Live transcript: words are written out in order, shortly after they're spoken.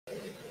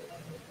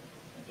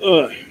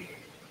Ugh.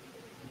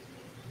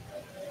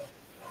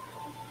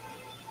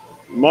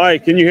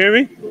 Mike, can you hear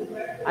me?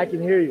 I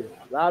can hear you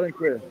loud and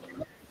clear.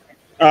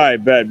 All right,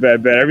 bet.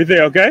 Everything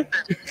okay?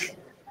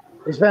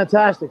 It's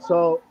fantastic.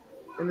 So,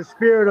 in the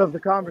spirit of the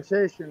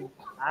conversation,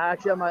 I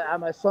actually at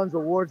my son's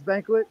awards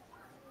banquet,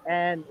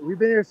 and we've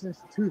been here since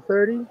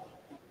 2:30,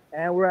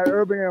 and we're at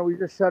Urban Air. We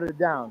just shut it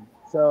down.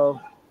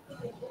 So,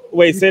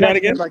 Wait, you say that texted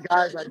again. me like,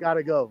 guys, I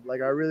gotta go.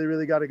 Like, I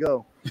really gotta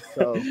go.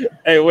 So,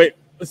 Hey, wait.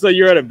 So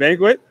you're at a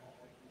banquet?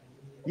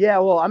 yeah.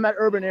 Well, I'm at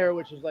Urban Air,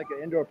 which is like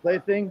an indoor play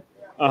thing.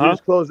 We Uh-huh.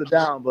 just closed it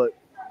down, but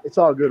it's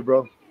all good,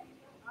 bro.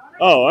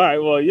 Oh, all right.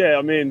 Well, yeah.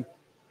 I mean,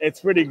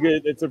 it's pretty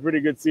good. It's a pretty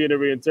good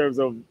scenery in terms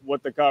of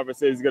what the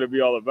conversation is going to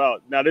be all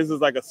about. Now, this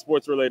is like a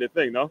sports-related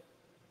thing, no?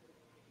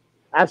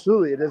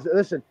 Absolutely, it is.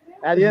 Listen,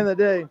 at the end of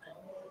the day,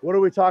 what are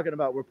we talking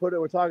about?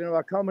 We're talking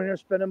about coming here,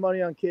 spending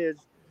money on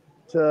kids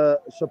to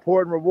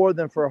support and reward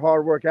them for a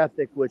hard work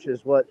ethic, which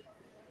is what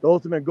the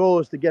ultimate goal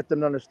is, to get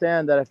them to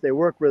understand that if they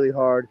work really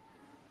hard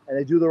and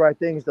they do the right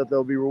things, that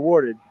they'll be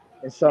rewarded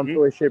in some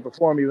way, shape, or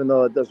form, even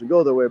though it doesn't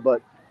go their way.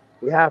 But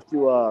we have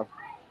to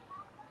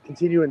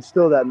continue to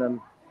instill that in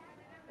them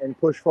and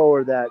push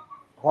forward that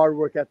hard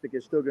work ethic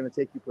is still going to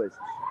take you places.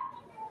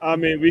 I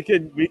mean, we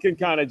can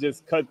kind of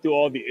just cut through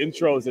all the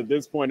intros at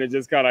this point and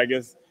just kind of, I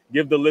guess,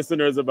 give the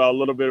listeners about a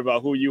little bit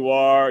about who you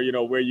are,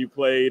 where you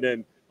played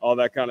and all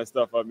that kind of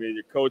stuff. I mean,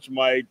 your coach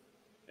Mike,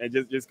 and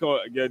just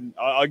go again.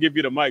 I'll give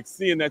you the mic.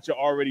 Seeing that you're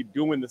already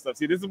doing this stuff.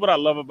 See, this is what I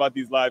love about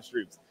these live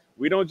streams.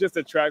 We don't just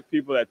attract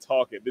people that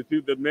talk it.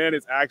 The man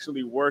is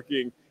actually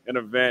working an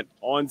event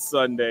on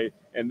Sunday,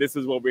 and this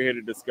is what we're here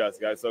to discuss,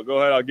 guys. So go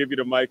ahead. I'll give you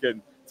the mic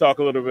and talk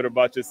a little bit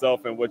about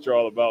yourself and what you're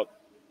all about.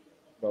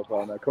 No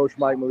problem. Coach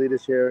Mike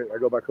Mellides here. I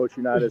go by Coach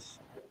Unitas.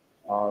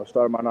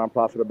 Started my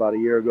nonprofit about a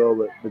year ago,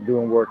 but been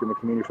doing work in the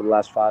community for the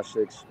last 5,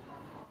 6.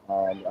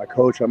 I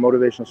coach, I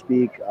motivational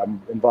speak.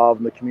 I'm involved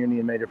in the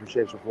community in many different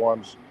shapes or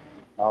forms,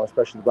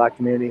 especially the Black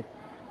community.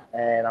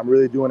 And I'm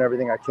really doing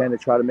everything I can to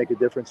try to make a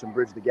difference and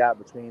bridge the gap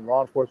between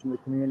law enforcement and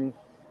the community.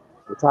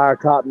 Retired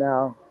cop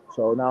now,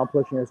 so now I'm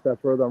pushing it a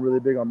step further. I'm really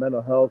big on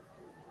mental health,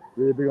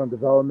 really big on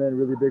development,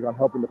 really big on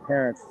helping the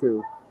parents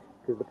too,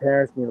 because the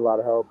parents need a lot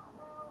of help,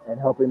 and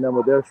helping them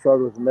with their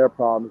struggles and their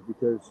problems,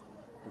 because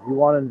if you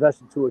want to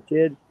invest into a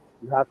kid,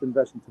 you have to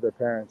invest into their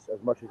parents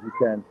as much as you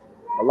can.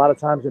 A lot of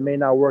times it may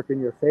not work in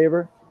your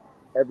favor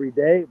every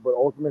day, but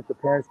ultimately, if the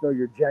parents know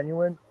you're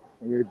genuine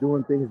and you're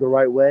doing things the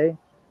right way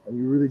and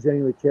you really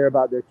genuinely care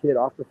about their kid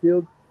off the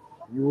field,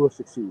 you will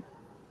succeed.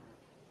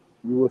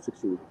 You will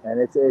succeed. And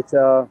it's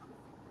a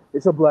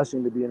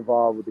blessing to be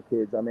involved with the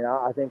kids. I mean,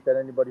 I think that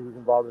anybody who's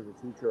involved as a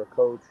teacher, a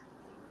coach,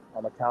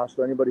 a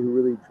counselor, anybody who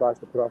really tries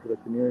to put out for the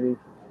community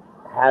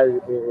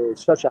is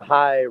such a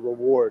high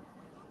reward.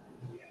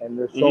 And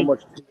there's so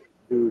much to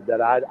do that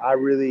I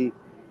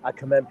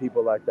commend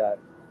people like that.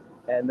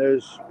 And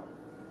there's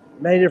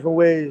many different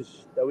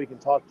ways that we can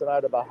talk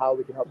tonight about how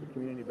we can help the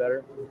community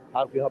better,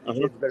 how we can help the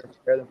kids better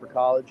prepare them for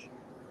college.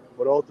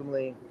 But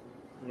ultimately,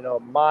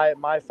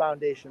 my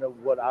foundation of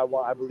what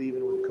I believe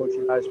in with Coach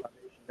Unitas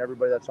Foundation,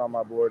 everybody that's on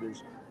my board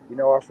is,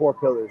 our 4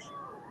 pillars.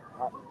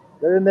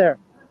 They're in there.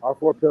 Our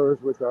 4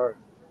 pillars, which are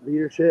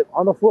leadership,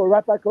 on the floor,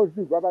 right by Coach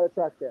Duke, right by the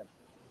trash can.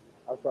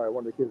 I'm sorry,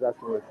 one of the kids asked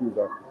me where the shoes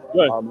are.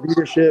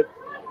 Leadership,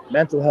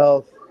 mental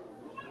health,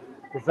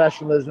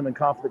 professionalism, and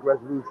conflict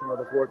resolution are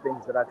the 4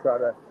 things that I try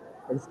to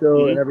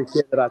instill in every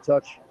kid that I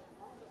touch.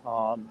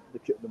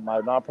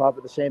 My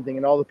nonprofit, the same thing,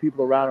 and all the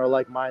people around are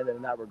like-minded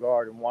in that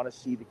regard and want to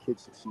see the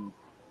kids succeed.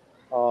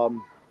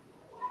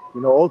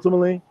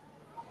 Ultimately,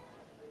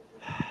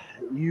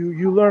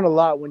 you learn a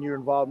lot when you're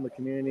involved in the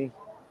community,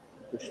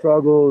 the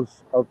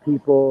struggles of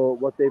people,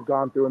 what they've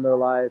gone through in their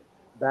life,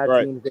 bad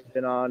teams they've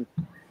been on,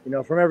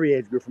 from every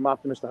age group, from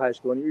Optimist to high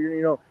school. And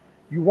you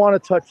want to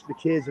touch the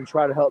kids and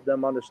try to help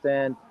them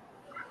understand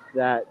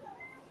that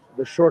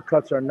the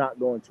shortcuts are not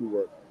going to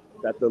work,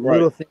 that the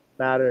little things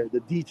matter,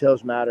 the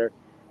details matter,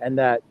 and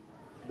that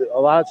a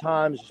lot of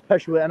times,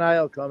 especially with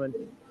NIL coming,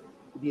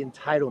 the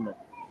entitlement.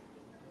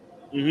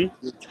 The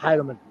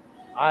entitlement.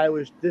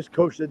 This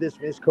coach did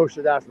this coach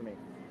did that for me.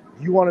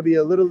 Do you want to be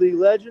a Little League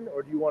legend,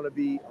 or do you want to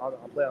be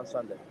play on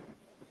Sunday?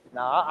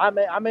 Now, I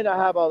may not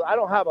have I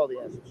don't have all the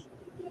answers.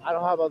 I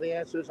don't have all the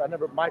answers.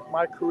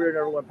 My career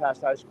never went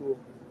past high school.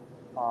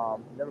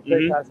 Never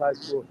played past high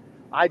school.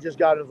 I just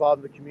got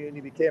involved in the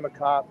community, became a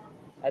cop,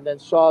 and then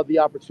saw the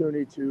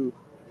opportunity to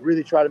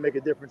really try to make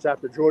a difference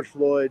after George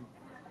Floyd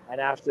and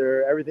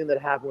after everything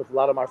that happened with a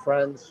lot of my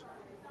friends,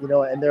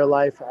 in their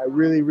life. I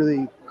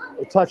really,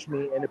 it touched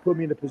me, and it put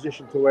me in a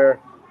position to where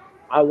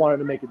I wanted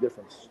to make a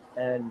difference.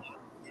 And,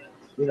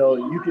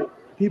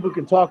 people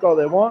can talk all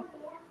they want.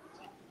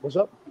 What's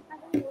up?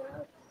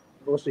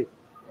 We'll see.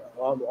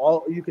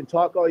 You can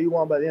talk all you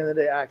want, but at the end of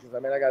the day, actions. I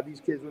mean, I got these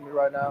kids with me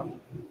right now.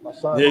 My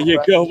son. There you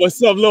go.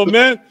 What's up, little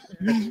man?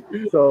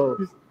 So,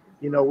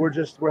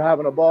 we're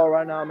having a ball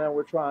right now, man.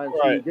 We're trying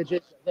to get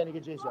Jason.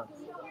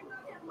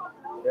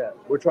 Yeah,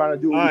 we're trying to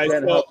do what we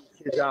can to help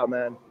these kids out,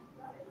 man.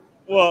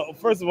 Well,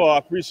 first of all, I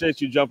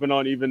appreciate you jumping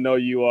on, even though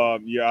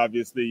you're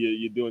obviously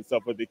you're doing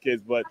stuff with the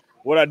kids. But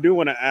what I do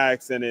want to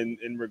ask, and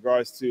in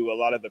regards to a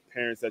lot of the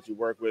parents that you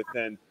work with,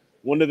 and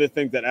one of the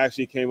things that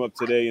actually came up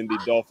today in the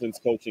Dolphins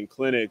coaching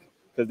clinic,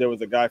 because there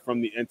was a guy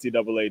from the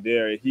NCAA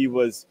there, he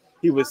was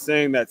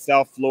saying that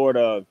South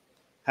Florida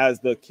has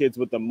the kids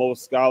with the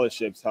most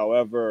scholarships.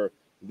 However,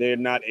 they're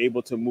not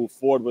able to move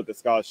forward with the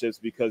scholarships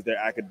because their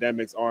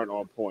academics aren't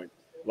on point.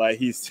 Like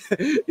he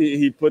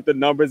put the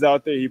numbers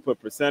out there, he put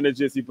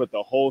percentages, he put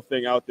the whole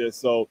thing out there.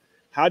 So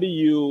how do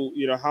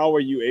how are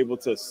you able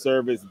to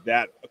service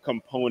that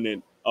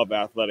component of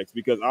athletics?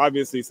 Because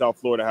obviously South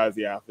Florida has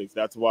the athletes.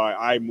 That's why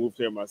I moved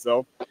here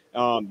myself.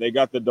 They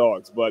got the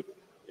dogs, but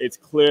it's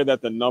clear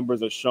that the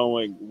numbers are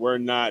showing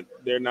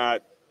they're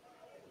not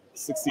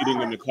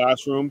succeeding in the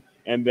classroom,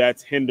 and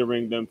that's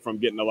hindering them from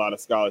getting a lot of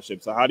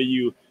scholarships. So how do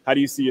you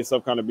see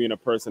yourself kind of being a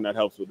person that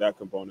helps with that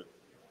component?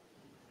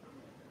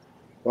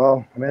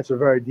 Well, I mean, it's a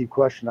very deep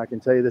question. I can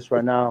tell you this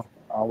right now.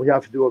 We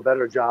have to do a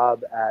better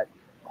job at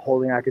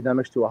holding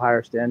academics to a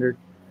higher standard.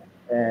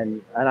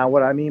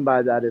 What I mean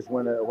by that is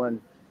when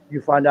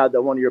you find out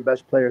that one of your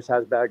best players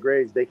has bad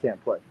grades, they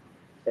can't play.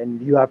 And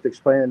you have to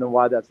explain to them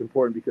why that's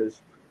important,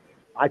 because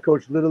I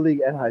coached Little League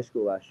and high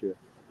school last year.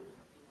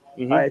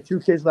 Mm-hmm. I had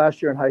 2 kids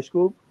last year in high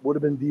school, would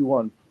have been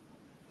D1,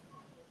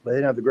 but they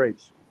didn't have the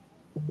grades.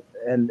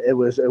 And it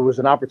was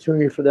an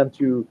opportunity for them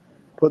to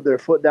put their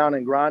foot down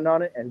and grind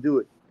on it and do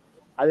it.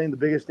 I think the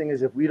biggest thing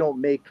is if we don't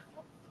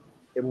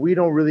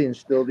really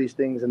instill these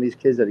things in these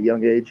kids at a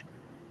young age,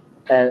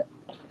 and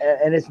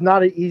it's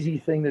not an easy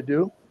thing to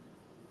do.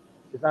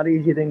 It's not an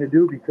easy thing to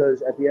do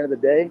because at the end of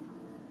the day,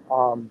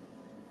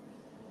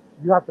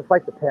 you have to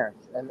fight the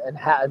parents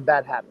and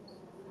bad habits.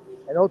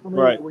 And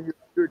ultimately, Right. when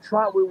you're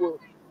trying,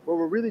 what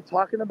we're really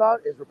talking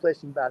about is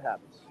replacing bad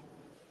habits.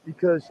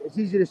 Because it's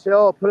easy to say,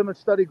 oh, put them in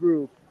study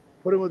group,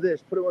 put them with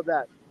this, put them with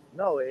that.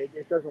 No,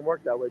 it doesn't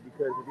work that way,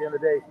 because at the end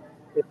of the day,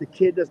 if the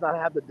kid does not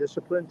have the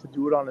discipline to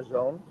do it on his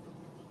own,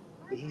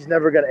 he's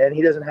never going to, and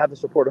he doesn't have the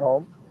support at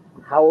home,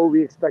 how are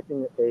we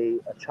expecting a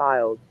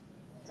child,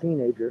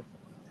 teenager,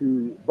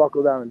 to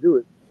buckle down and do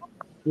it?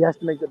 He has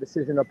to make the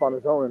decision up on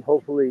his own, and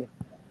hopefully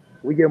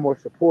we get more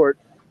support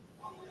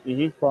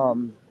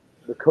from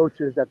the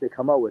coaches that they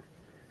come up with.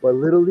 But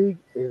Little League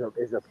is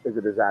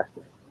a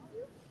disaster.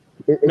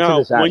 It's Now, a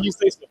disaster. when you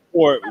say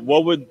support,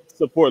 what would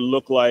support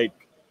look like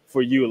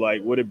for you?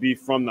 Like, would it be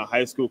from the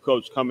high school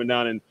coach coming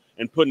down and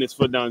putting his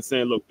foot down and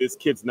saying, look, this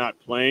kid's not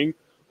playing?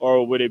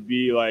 Or would it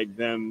be like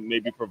them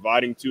maybe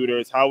providing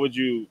tutors? How would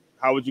you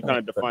kind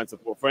of define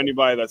support for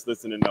anybody that's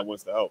listening that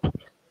wants to help?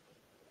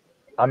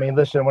 I mean,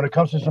 listen, when it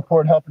comes to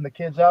support and helping the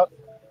kids out,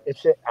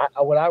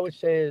 what I would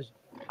say is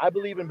I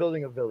believe in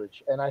building a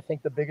village. And I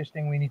think the biggest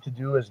thing we need to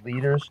do as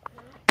leaders,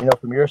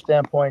 from your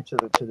standpoint to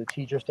the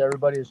teachers, to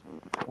everybody, is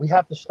we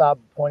have to stop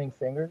pointing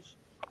fingers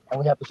and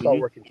we have to start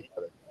working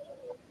together.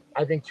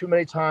 I think too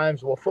many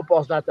times, well,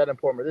 football's not that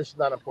important, or this is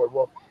not important.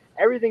 Well,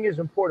 everything is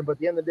important, but at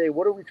the end of the day,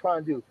 what are we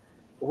trying to do?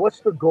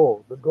 What's the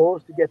goal? The goal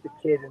is to get the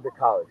kid into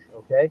college,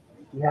 okay?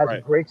 He has a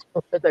great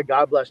skill set that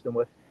God blessed him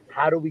with.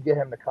 How do we get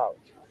him to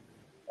college?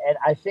 And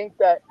I think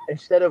that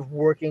instead of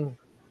working,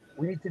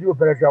 we need to do a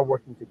better job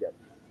working together.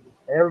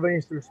 And everybody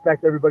needs to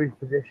respect everybody's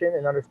position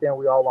and understand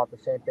we all want the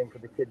same thing for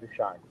the kid to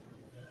shine.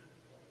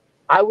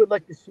 I would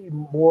like to see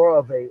more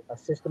of a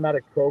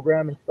systematic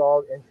program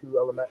installed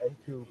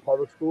into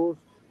public schools,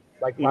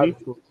 like private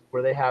schools,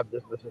 where they have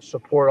this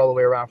support all the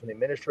way around, from the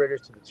administrators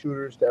to the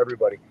tutors to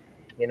everybody.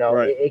 And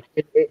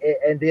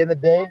at the end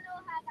of the day,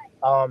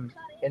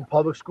 in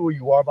public school,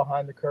 you are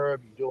behind the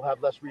curve. You do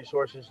have less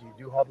resources. You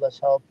do have less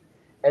help.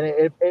 And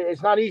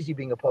it's not easy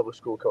being a public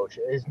school coach.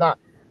 It's not.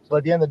 But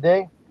at the end of the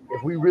day,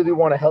 if we really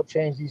want to help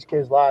change these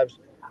kids' lives,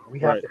 we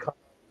have to come up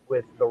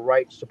with the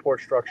right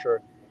support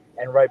structure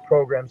and right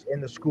programs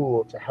in the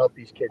school to help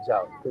these kids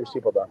out. Pretty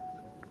simple, done.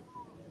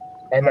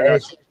 And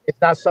it's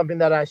not something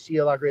that I see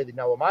a lot greatly.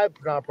 Now, what my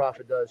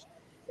nonprofit does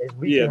is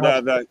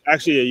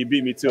actually, you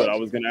beat me to it. I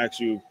was going to ask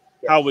you,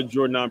 how would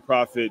your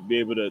nonprofit be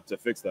able to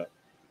fix that?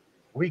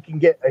 We can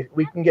get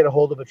a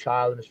hold of a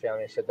child and his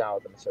family and sit down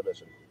with them and say,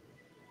 listen,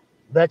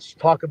 let's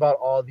talk about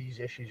all these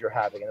issues you're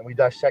having. And then we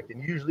dissect it.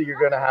 And usually you're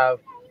going to have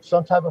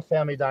some type of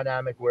family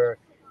dynamic where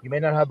you may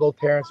not have both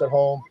parents at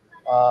home.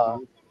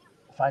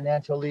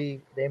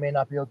 Financially, they may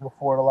not be able to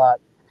afford a lot.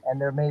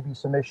 And there may be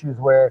some issues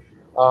where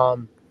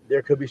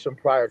there could be some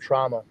prior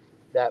trauma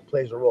that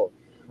plays a role.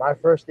 My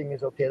first thing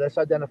is, okay, let's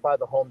identify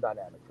the home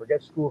dynamic.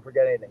 Forget school,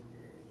 forget anything.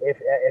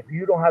 If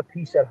you don't have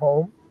peace at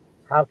home,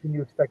 how can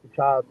you expect a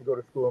child to go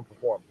to school and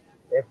perform?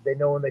 If they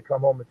know when they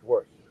come home, it's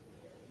worse.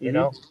 You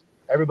know?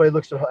 Everybody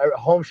looks at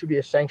home should be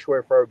a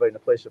sanctuary for everybody, and a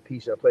place of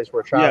peace, and a place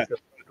where a child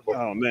feels comfortable.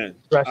 Oh man,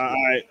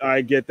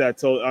 I get that.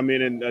 So I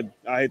mean, and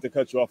I hate to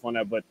cut you off on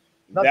that, but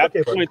that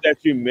point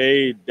that you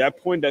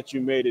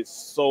made is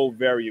so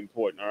very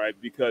important. All right,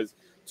 because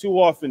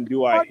too often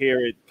do I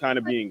hear it kind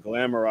of being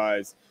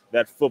glamorized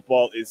that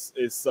football is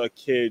a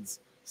kid's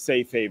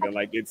safe haven,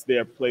 like it's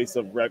their place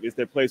of it's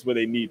their place where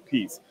they need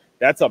peace.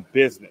 That's a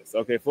business.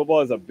 Okay,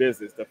 football is a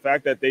business. The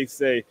fact that they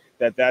say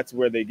that that's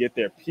where they get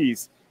their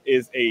peace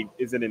is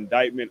an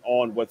indictment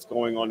on what's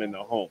going on in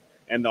the home.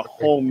 And the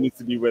home needs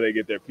to be where they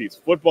get their peace.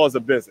 Football is a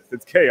business.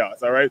 It's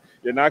chaos, all right?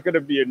 You're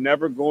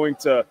never going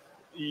to,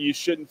 you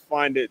shouldn't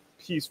find it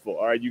peaceful,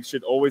 all right? You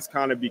should always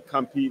kind of be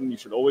competing. You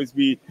should always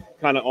be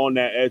kind of on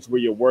that edge where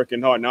you're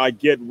working hard. Now, I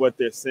get what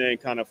they're saying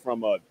kind of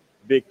from a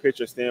big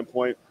picture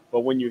standpoint,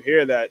 but when you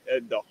hear that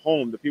at the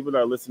home, the people that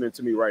are listening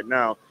to me right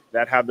now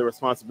that have the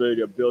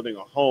responsibility of building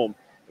a home,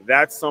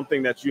 that's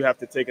something that you have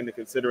to take into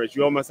consideration.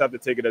 You almost have to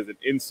take it as an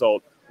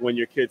insult when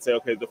your kids say,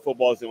 okay, the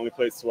football is the only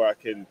place where I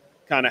can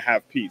kind of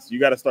have peace. You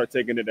got to start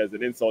taking it as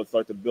an insult,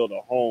 start to build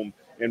a home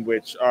in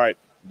which, all right,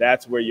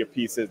 that's where your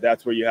peace is.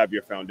 That's where you have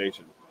your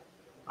foundation.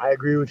 I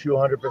agree with you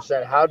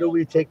 100%. How do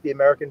we take the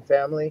American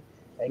family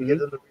and give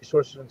them the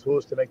resources and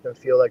tools to make them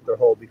feel like they're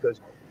whole?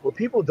 Because what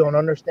people don't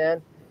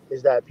understand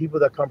is that people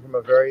that come from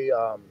a very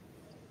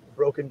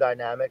broken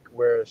dynamic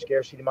where a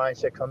scarcity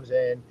mindset comes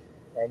in,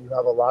 and you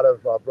have a lot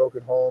of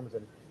broken homes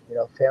and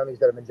families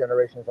that have been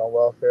generations on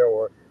welfare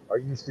or are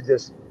used to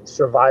just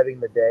surviving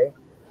the day,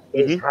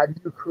 is how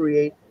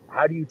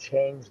do you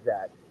change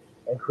that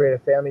and create a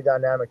family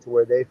dynamic to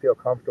where they feel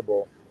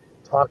comfortable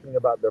talking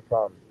about their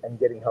problems and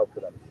getting help for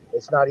them?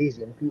 It's not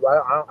easy, and people,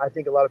 I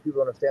think a lot of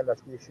people understand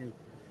that's the issue,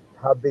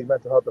 how big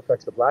mental health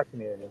affects the Black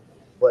community,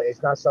 but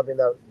it's not something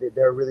that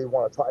they really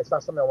want to talk. It's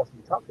not something that wants to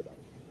be talked about.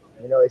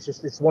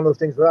 It's one of those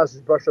things for us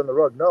is brush on the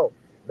rug. No,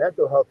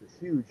 mental health is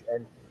huge,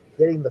 and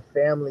getting the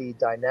family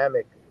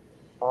dynamic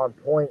on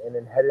point and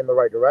then head in the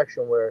right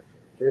direction where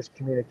there's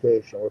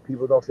communication, where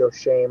people don't feel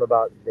shame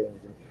about things,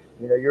 and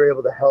you're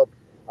able to help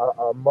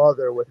a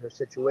mother with her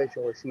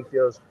situation where she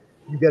feels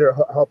you get her,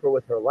 help her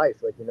with her life,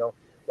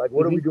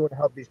 what are we doing to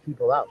help these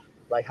people out?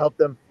 Like, help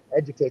them,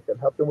 educate them,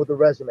 help them with a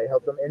resume,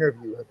 help them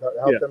interview,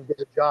 help them get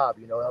a job,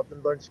 help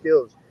them learn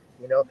skills,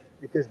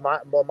 because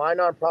what my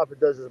nonprofit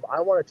does is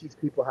I want to teach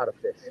people how to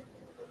fish.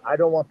 I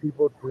don't want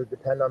people to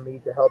depend on me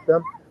to help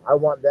them. I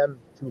want them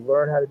to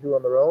learn how to do it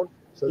on their own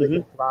so they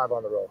can thrive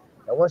on their own.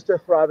 And once they're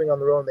thriving on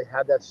their own, they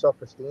have that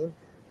self-esteem,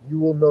 you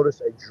will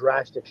notice a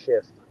drastic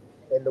shift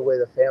in the way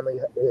the family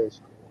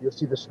is. You'll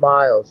see the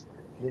smiles,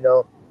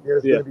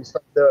 there's going to be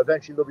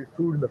eventually there'll be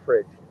food in the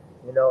fridge,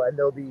 and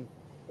they'll be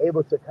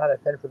able to kind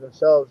of fend for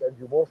themselves and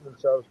do more for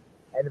themselves,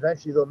 and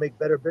eventually they'll make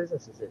better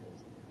business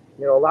decisions.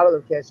 A lot of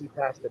them can't see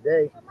past the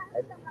day,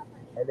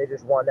 and they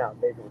just want now,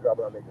 major job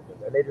on major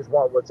business, and they just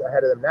want what's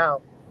ahead of them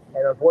now.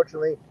 And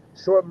unfortunately,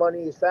 short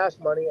money is fast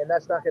money, and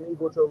that's not going to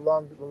equal to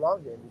the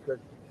long game, because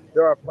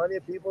there are plenty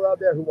of people out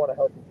there who want to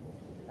help you.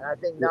 And I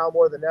think now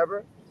more than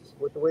ever,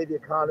 with the way the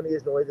economy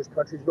is, the way this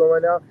country's going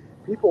right now,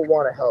 people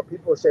want to help.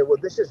 People say, well,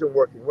 this isn't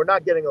working. We're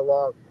not getting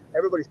along.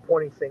 Everybody's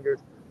pointing fingers.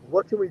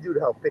 What can we do to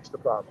help fix the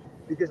problem?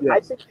 Because I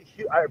think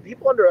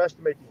people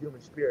underestimate the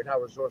human spirit and how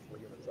resourceful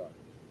humans are.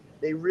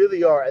 They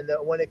really are. And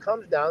when it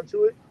comes down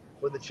to it,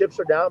 when the chips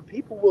are down,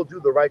 people will do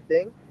the right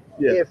thing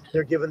if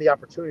they're given the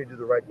opportunity to do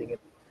the right thing.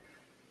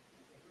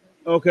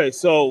 Okay,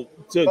 so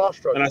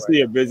and I see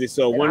you're busy.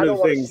 So one of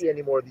the things, I don't want to see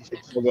any more of these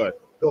kids go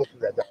through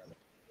that dynamic.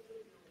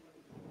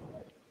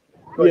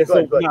 One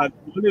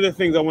of the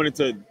things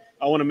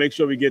I want to make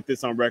sure we get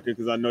this on record,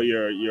 because I know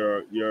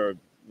you're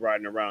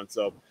riding around.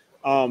 So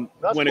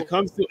when it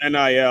comes to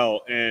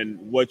NIL and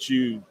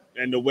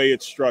the way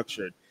it's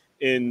structured,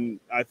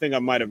 I think I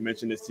might have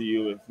mentioned this to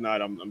you. If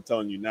not, I'm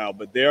telling you now.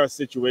 But there are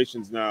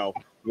situations now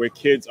where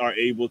kids are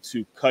able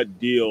to cut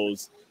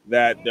deals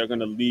that they're going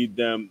to lead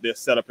them. They're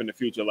set up in the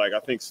future. Like, I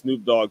think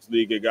Snoop Dogg's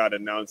league, it got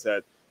announced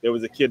that there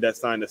was a kid that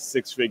signed a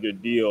 6-figure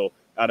deal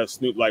out of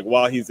Snoop, like,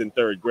 while he's in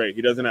 3rd grade.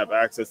 He doesn't have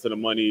access to the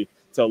money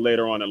till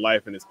later on in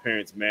life, and his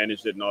parents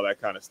managed it and all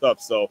that kind of stuff.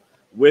 So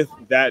with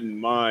that in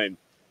mind,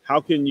 how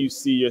can you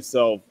see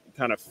yourself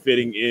kind of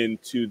fitting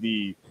into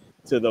the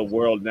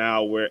world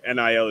now where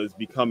NIL is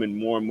becoming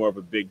more and more of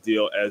a big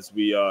deal as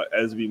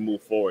we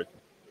move forward?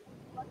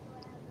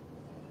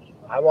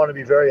 I want to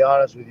be very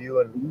honest with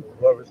you and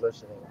whoever's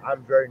listening.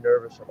 I'm very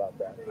nervous about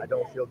that. I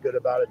don't feel good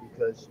about it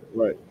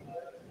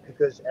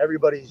because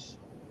everybody's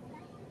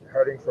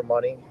hurting for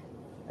money,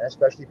 and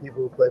especially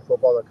people who play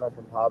football that come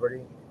from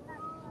poverty.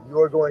 You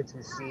are going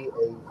to see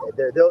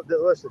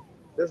listen,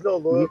 there's no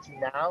loyalty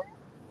now,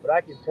 but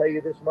I can tell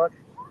you this much.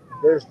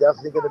 There's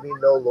definitely going to be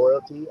no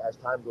loyalty as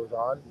time goes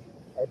on,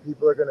 and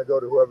people are going to go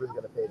to whoever's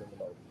going to pay them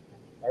the most.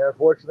 And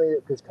unfortunately,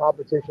 because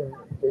competition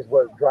is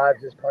what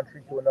drives this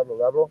country to another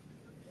level,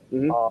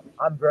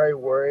 I'm very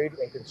worried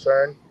and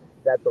concerned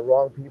that the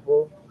wrong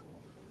people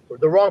are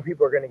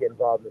going to get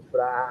involved in this. But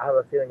I have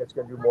a feeling it's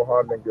going to do more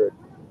harm than good.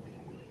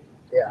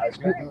 Yeah, it's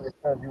going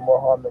to do more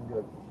harm than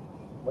good.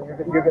 Well,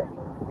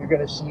 you're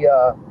going to see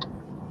a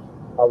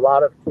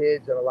lot of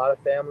kids and a lot of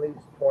families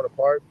torn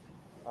apart.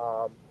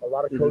 A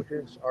lot of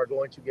coaches are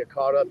going to get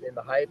caught up in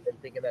the hype and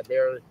thinking that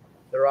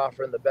they're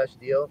offering the best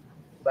deal.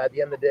 But at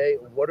the end of the day,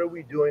 what are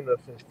we doing to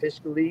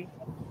fiscally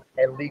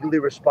and legally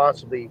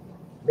responsibly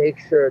make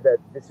sure that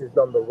this is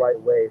done the right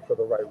way for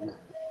the right reason?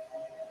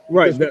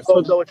 Right. Because we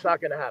both know it's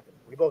not going to happen.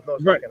 We both know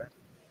it's not going to happen.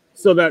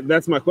 So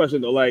that's my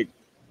question though. Like,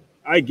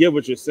 I get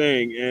what you're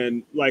saying,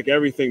 and like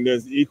everything,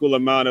 there's equal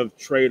amount of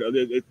trade.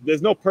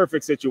 There's no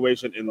perfect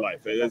situation in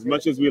life. As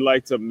much as we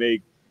like to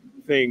make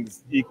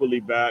things equally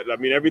bad, I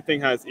mean,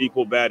 everything has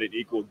equal bad and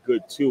equal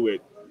good to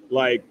it.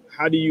 Like,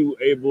 how are you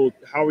able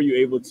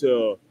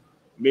to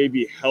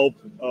maybe help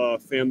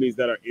families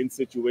that are in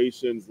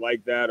situations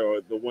like that,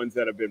 or the ones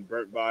that have been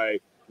burnt by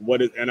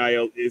what is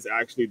NIL is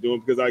actually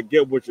doing? Because I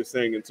get what you're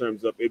saying in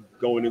terms of it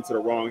going into the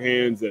wrong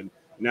hands, and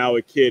now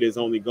a kid is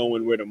only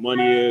going where the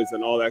money is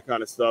and all that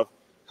kind of stuff.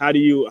 How do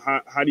you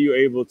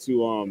able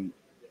to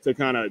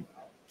kind of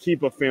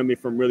keep a family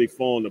from really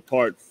falling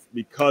apart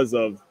because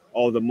of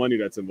all the money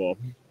that's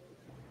involved?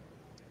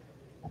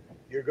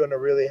 You're going to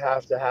really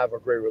have to have a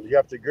great.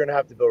 You're going to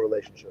have to build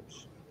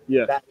relationships.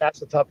 Yeah. That's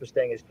the toughest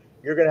thing, is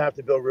you're going to have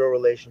to build real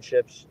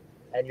relationships,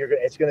 and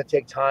it's going to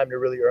take time to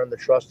really earn the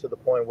trust to the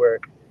point where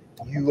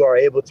you are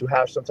able to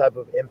have some type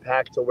of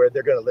impact to where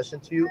they're going to listen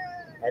to you,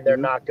 and they're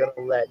not going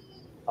to let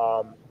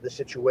the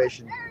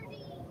situation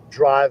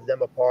drive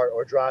them apart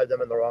or drive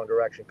them in the wrong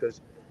direction.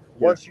 Because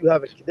once you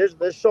have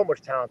there's so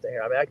much talent in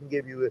here. I mean, I can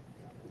give you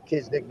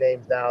kids'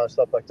 nicknames now and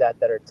stuff like that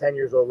are 10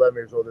 years old, 11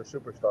 years old. They're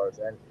superstars,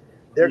 and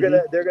they're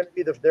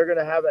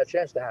gonna have a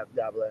chance to have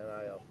dabble in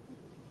NIL.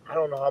 I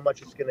don't know how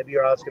much it's gonna be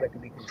or how it's gonna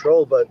be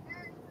controlled, but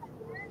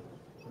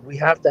we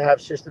have to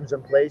have systems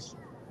in place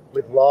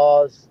with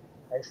laws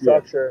and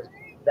structure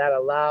that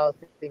allow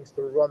things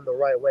to run the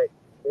right way.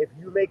 If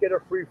you make it a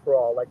free for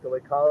all, like the way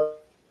college,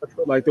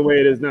 like the way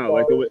it is now,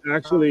 like the way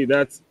actually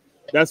that's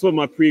what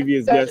my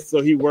previous guest.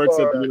 So he works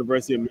at the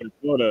University of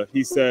Minnesota.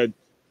 He said,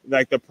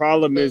 like, the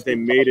problem is they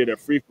made it a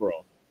free for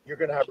all. You're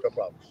gonna have real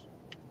problems.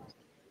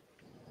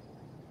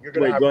 You're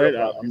gonna have real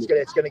problems.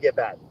 It's gonna get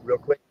bad real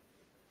quick.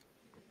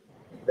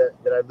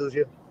 Did I lose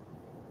you?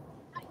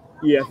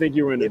 Yeah, I think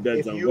you were in the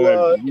dead zone. You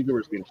can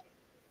repeat.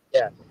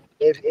 Yeah.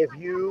 If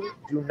you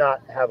do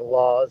not have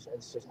laws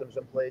and systems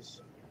in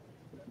place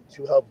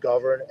to help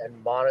govern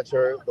and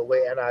monitor the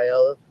way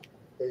NIL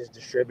is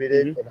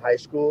distributed in high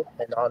school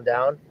and on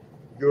down,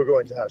 you're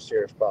going to have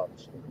serious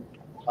problems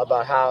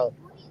about how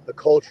the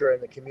culture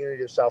and the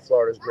community of South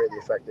Florida is greatly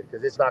affected,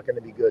 because it's not going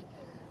to be good.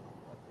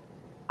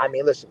 I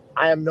mean, listen,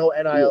 I am no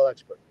NIL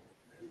expert.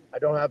 I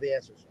don't have the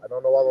answers. I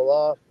don't know all the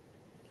law.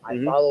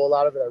 I follow a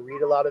lot of it. I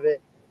read a lot of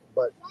it.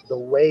 But the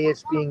way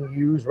it's being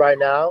used right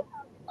now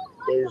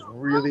is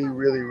really,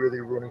 really,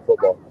 really ruining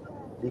football,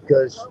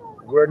 because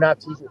we're not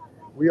teaching.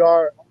 We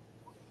are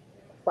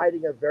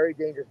fighting a very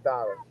dangerous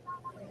battle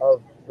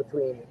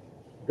between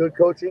good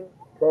coaching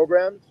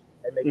programs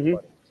and making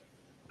money,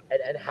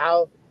 and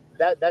how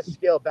that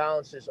scale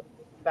balances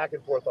back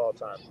and forth all the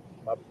time,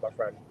 my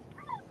friend.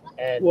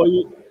 And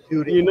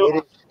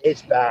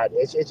it's bad.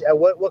 It's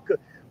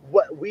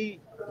what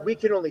we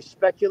can only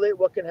speculate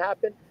what can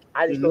happen.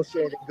 I just don't see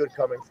anything good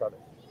coming from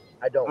it.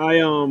 I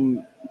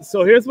don't.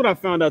 So here's what I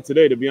found out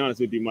today, to be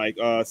honest with you, Mike.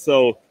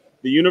 So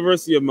the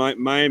University of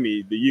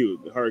Miami, the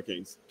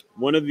Hurricanes,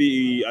 one of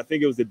the, I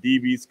think it was the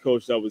DB's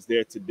coach that was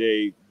there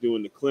today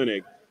doing the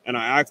clinic, and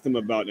I asked him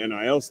about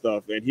NIL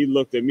stuff, and he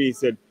looked at me, he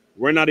said,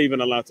 we're not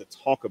even allowed to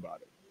talk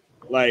about it.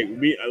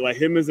 Like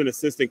him as an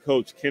assistant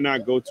coach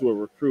cannot go to a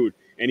recruit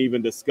and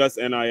even discuss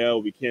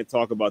NIL. We can't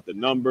talk about the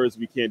numbers.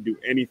 We can't do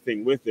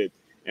anything with it.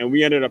 And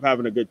we ended up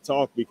having a good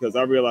talk, because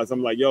I realized,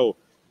 I'm like, yo,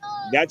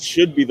 that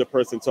should be the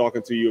person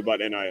talking to you about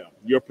NIL.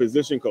 Your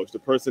position coach, the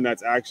person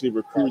that's actually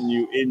recruiting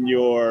you in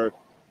your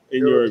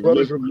living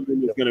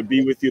room, is going to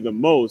be with you the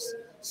most.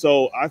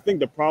 So I think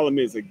the problem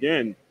is,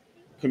 again,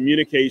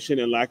 communication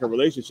and lack of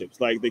relationships.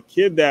 Like, the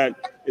kid that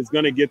is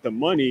going to get the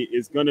money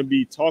is going to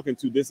be talking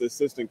to this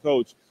assistant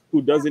coach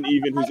who's in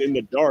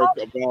the dark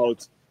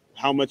about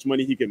how much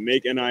money he can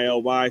make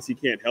NIL wise. He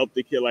can't help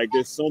the kid. Like,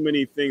 there's so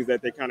many things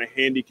that they're kind of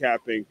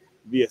handicapping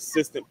the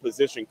assistant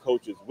position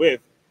coaches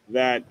with,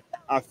 that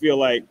I feel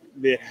like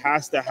there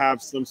has to have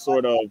some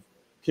sort of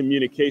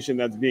communication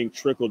that's being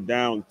trickled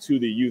down to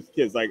the youth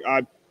kids.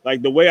 The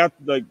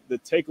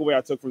takeaway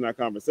I took from that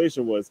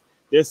conversation was,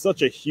 there's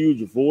such a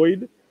huge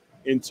void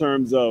in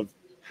terms of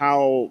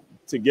how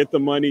to get the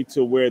money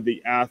to where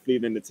the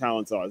athlete and the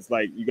talents are. It's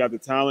like, you got the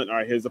talent, all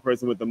right, here's the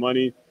person with the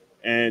money,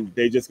 and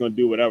they just going to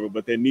do whatever.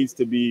 But there needs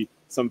to be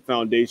some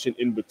foundation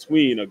in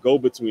between, a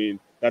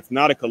go-between, that's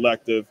not a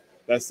collective,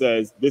 that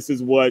says this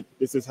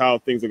is how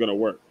things are going to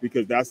work,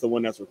 because that's the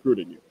one that's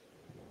recruiting you.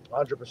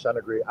 100%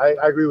 agree. I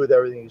agree with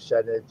everything you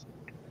said. It's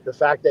the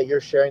fact that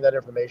you're sharing that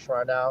information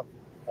right now,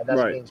 and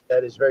that's being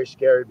said, is very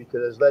scary,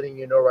 because it's letting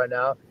you know right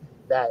now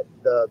that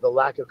the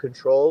lack of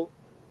control,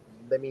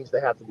 that means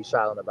they have to be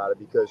silent about it,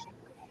 because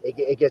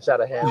it gets out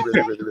of hand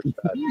really, really, really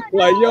bad.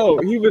 Like, yo,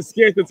 he was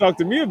scared to talk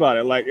to me about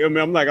it. Like, I mean,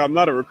 I'm like, I'm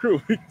not a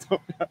recruit.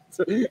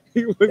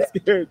 He was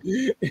scared.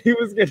 He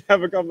was scared to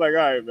have a come. Like, all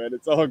right, man,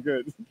 it's all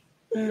good.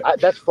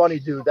 That's funny,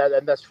 dude.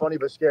 That's funny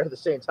but scary at the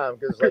same time,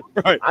 because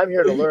I'm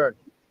here to learn.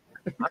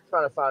 I'm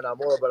trying to find out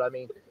more, but I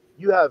mean,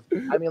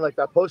 like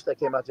that post that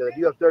came out today,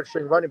 you have third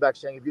string running back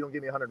saying, if you don't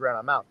give me $100,000,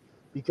 I'm out,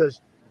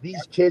 because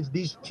these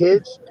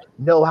kids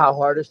know how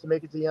hard it is to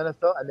make it to the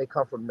NFL, and they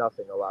come from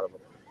nothing, a lot of them,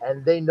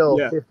 and they know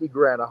 $50,000,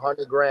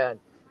 $100,000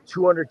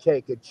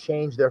 $200K could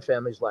change their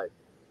family's life.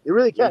 It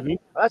really can.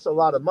 Mm-hmm. That's a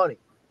lot of money,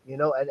 you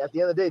know. And at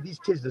the end of the day, these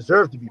kids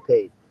deserve to be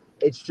paid.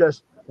 It's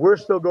just we're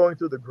still going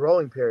through the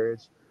growing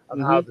periods of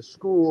how the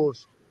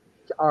schools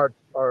are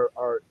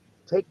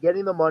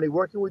getting the money,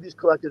 working with these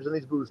collectives and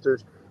these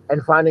boosters,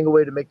 and finding a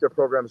way to make their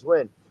programs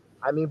win.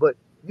 I mean, but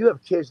you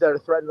have kids that are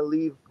threatening to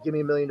leave. Give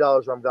me $1 million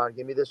or I'm gone.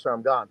 Give me this or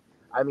I'm gone.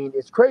 I mean,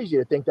 it's crazy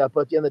to think that,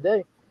 but at the end of the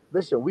day,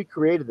 listen, we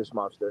created this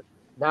monster.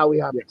 Now we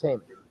have to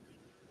tame it.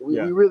 We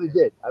really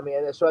did. I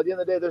mean, and so at the end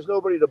of the day, there's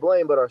nobody to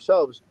blame but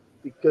ourselves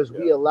because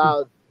we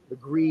allowed the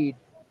greed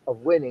of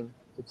winning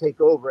to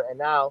take over. And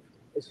now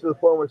it's to the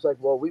point where it's like,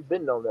 well, we've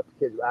been known that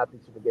kids,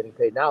 athletes have been getting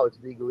paid. Now it's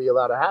legally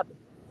allowed to happen.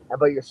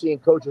 But you're seeing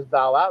coaches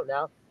bow out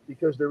now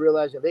because they're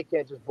realizing they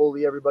can't just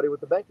bully everybody with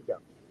the bank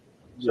account.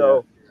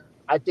 So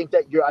I think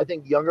I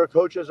think younger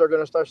coaches are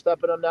going to start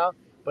stepping up now,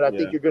 but I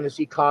think you're going to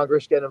see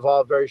Congress get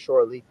involved very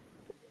shortly.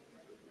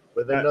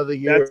 Within another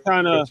year, that's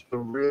kind of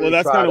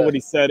that's kind of what he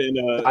said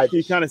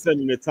he kind of said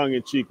in a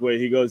tongue-in-cheek way.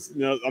 He goes,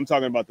 I'm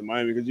talking about the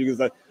Miami because you guys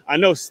like I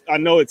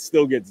know it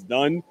still gets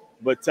done,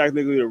 but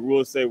technically the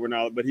rules say we're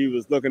not. But he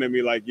was looking at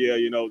me like,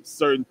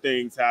 certain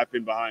things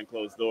happen behind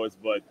closed doors,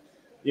 but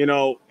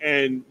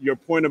and your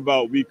point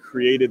about we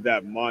created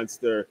that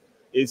monster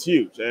is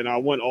huge, and I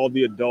want all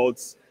the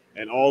adults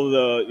and all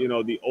the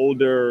the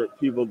older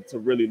people to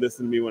really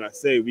listen to me when I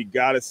say we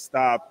got to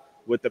stop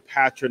with the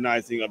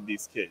patronizing of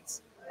these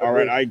kids. All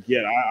right, I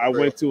get it. I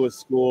went to a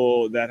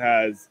school that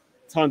has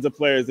tons of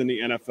players in the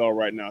NFL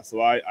right now,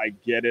 so I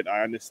get it.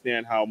 I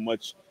understand how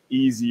much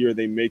easier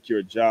they make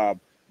your job,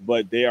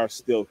 but they are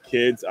still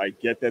kids. I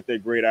get that they're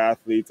great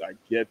athletes. I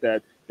get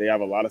that they have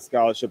a lot of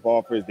scholarship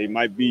offers. They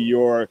might be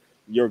your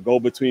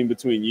go-between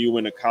between you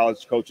and a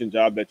college coaching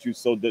job that you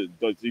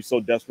so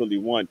desperately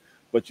want.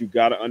 But you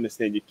got to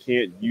understand you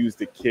can't use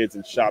the kids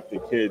and shop the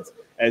kids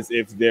as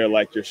if they're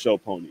like your show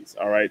ponies.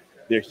 All right,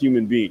 they're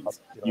human beings.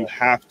 You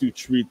have to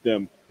treat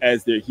them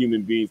as they're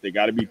human beings. They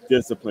got to be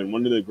disciplined.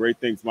 One of the great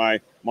things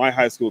my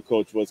high school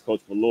coach was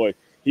Coach Malloy.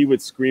 He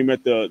would scream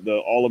at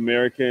the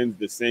All-Americans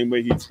the same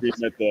way he'd scream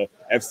at the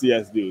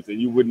FCS dudes, and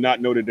you would not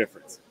know the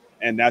difference.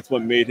 And that's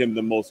what made him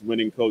the most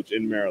winning coach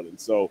in Maryland.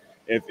 So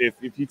if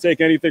you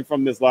take anything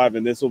from this live,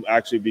 and this will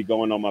actually be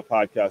going on my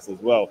podcast as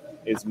well,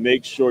 is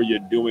make sure you're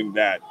doing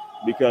that.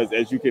 Because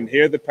as you can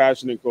hear the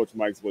passion in Coach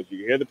Mike's voice, you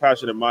can hear the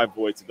passion in my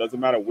voice. It doesn't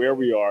matter where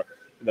we are.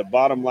 The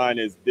bottom line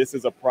is this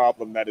is a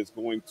problem that is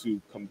going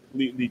to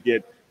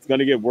it's going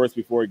to get worse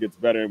before it gets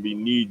better. And we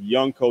need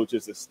young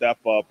coaches to step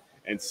up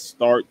and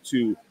start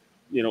to,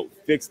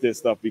 fix this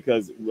stuff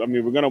because, I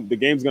mean, the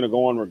game's going to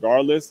go on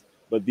regardless,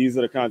 but these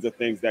are the kinds of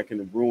things that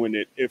can ruin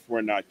it if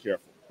we're not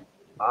careful.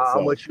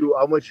 I'm with you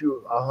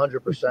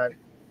 100%.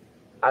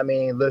 I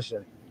mean,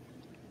 listen,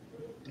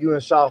 you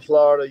in South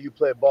Florida, you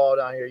play ball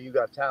down here, you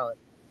got talent.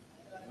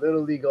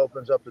 Little League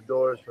opens up the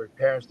doors for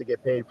parents to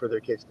get paid for their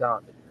kids'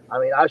 talent. I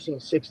mean, I've seen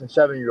 6 and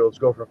 7-year-olds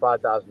go for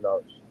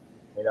 $5,000.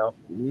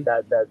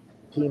 That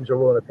teams are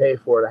willing to pay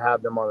for to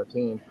have them on the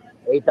team.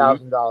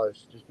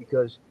 $8,000 just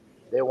because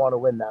they want to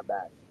win that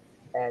bad,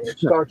 and it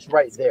starts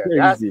right there.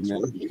 That's where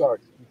it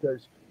starts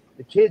because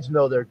the kids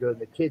know they're good.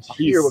 And the kids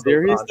hear what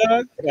goes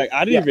on. Like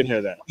I didn't even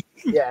hear that.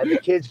 Yeah, and the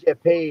kids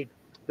get paid.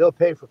 They'll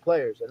pay for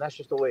players, and that's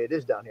just the way it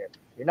is down here.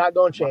 You're not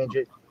going to change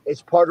it.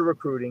 It's part of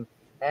recruiting,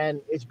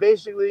 and it's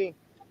basically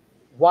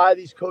why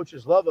these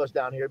coaches love us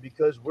down here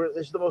because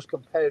this is the most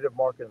competitive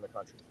market in the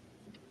country.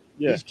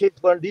 Yeah.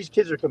 These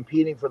kids are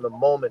competing from the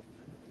moment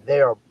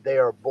they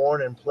are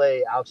born and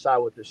play outside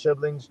with their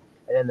siblings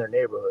and in their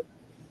neighborhood.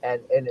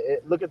 And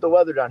look at the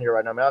weather down here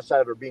right now. I mean,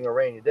 outside of it being a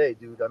rainy day,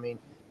 dude. I mean,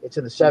 it's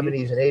in the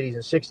 70s and 80s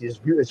and 60s.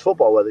 It's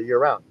football weather year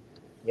round,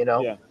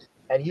 Yeah.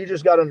 And you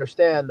just got to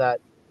understand that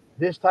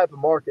this type of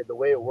market, the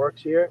way it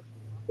works here,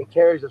 it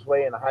carries its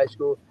way into high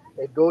school.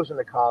 It goes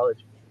into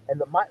college,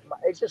 and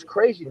it's just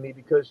crazy to me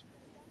because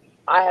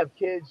I have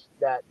kids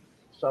that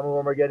some of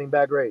them are getting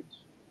bad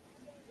grades.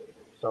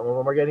 Some of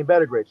them are getting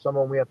better grades. Some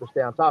of them we have to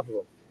stay on top of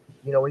them.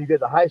 When you get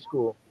to high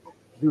school,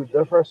 dude,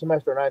 their first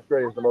semester of ninth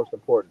grade is the most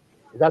important.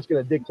 That's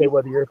going to dictate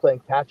whether you're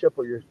playing catch up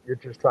or you're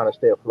just trying to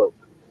stay afloat,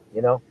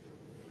 And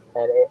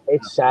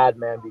it's sad,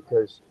 man,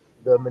 because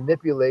the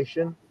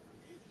manipulation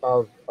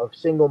of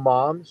single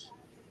moms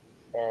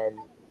and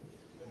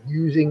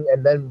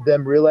then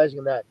them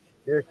realizing that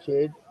their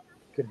kid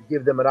could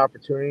give them an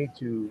opportunity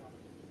to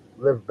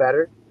live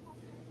better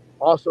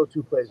also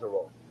too plays a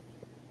role.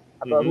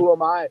 But who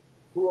am I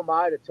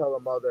to tell a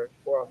mother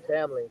or a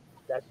family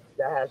that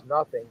has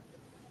nothing,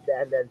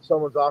 and then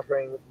someone's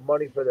offering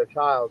money for their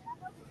child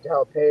to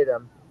help pay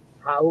them?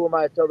 Who am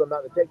I to tell them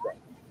not to take that?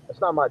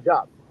 That's not my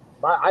job.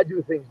 I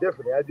do things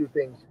differently. I do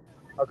things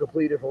a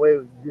completely different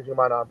way using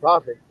my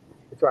nonprofit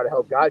to try to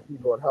help guide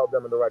people and help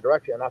them in the right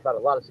direction. And I've had a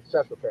lot of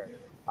success with parents.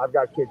 I've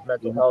got kids'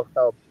 mental health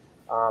help.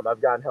 I've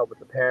gotten help with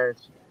the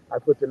parents. I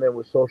put them in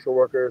with social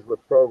workers, with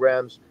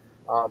programs,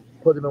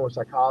 put them in with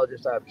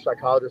psychologists. I have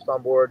psychologists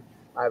on board.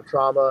 I have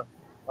trauma,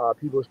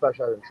 people who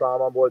specialize in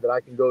trauma on board that I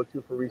can go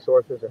to for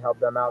resources and help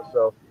them out.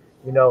 So,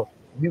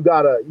 you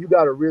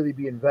gotta really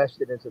be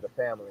invested into the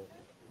family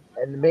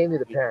and mainly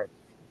the parents.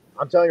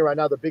 I'm telling you right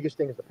now, the biggest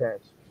thing is the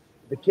parents.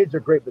 The kids are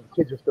great, but the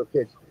kids are still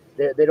kids.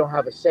 They don't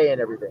have a say in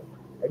everything.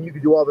 And you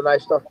can do all the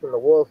nice stuff in the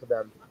world for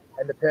them,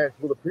 and the parents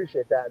will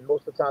appreciate that. And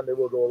most of the time, they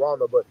will go along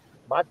though. But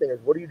my thing is,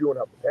 what are you doing to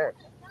help the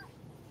parents?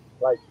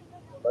 Like,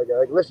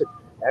 listen,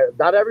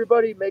 not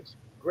everybody makes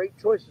great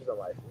choices in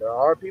life. There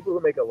are people who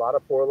make a lot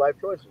of poor life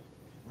choices,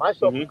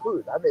 myself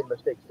included. I made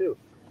mistakes too.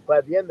 But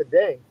at the end of the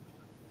day,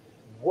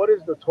 what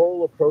is the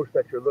total approach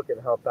that you're looking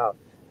to help out?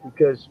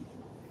 Because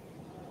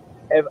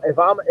if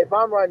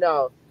I'm right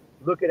now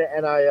looking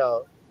at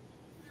NIL,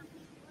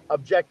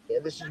 objecting,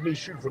 and this is me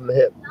shooting from the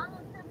hip,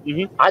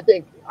 I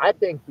think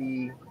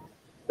the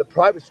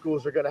private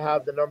schools are going to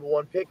have the number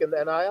one pick in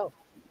the NIL.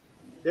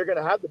 They're going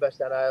to have the best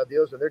NIL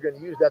deals, and they're going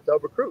to use that to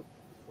help recruit,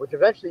 which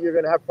eventually you're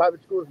going to have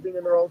private schools being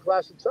in their own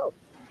class itself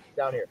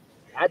down here.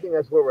 I think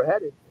that's where we're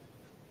headed,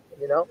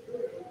 you know?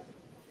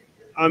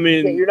 I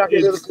mean, you're not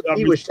going to be able to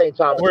compete with St.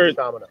 Thomas and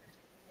Domino.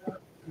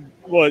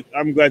 Well,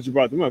 I'm glad you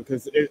brought them up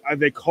because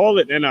they call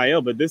it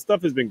NIL, but this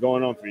stuff has been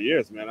going on for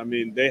years, man. I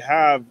mean, they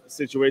have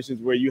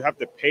situations where you have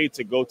to pay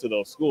to go to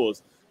those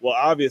schools. Well,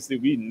 obviously,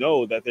 we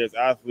know that there's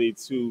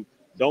athletes who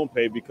don't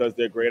pay because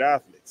they're great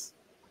athletes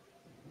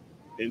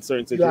in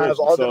certain situations. You have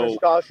all different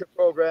scholarship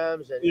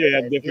programs.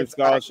 And different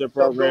scholarship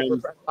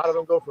programs. A lot of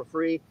them go for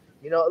free.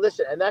 You know,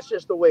 listen, and that's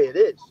just the way it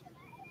is.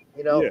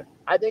 You know,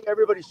 I think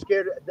everybody's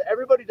scared.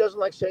 Everybody doesn't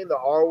like saying the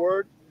R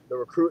word, the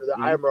recruit.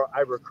 I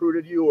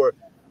recruited you,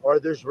 or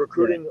there's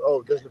recruiting.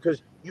 There's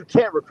because you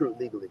can't recruit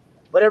legally,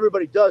 but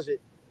everybody does it.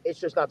 It's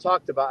just not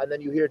talked about. And then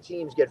you hear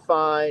teams get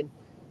fined,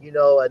 you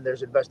know, and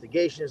there's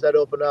investigations that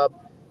open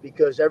up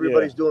because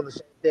everybody's doing the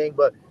same thing.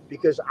 But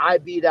because I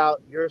beat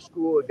out your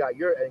school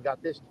and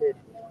got this kid,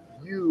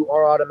 you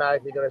are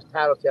automatically going to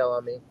tattletale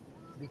on me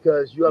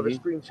because you have a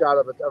screenshot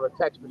of a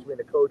text between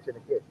a coach and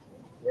a kid,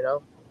 you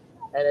know.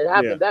 And it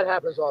happens. That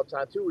happens all the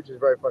time too, which is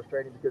very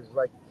frustrating because it's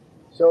like,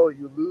 so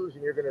you lose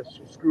and you're going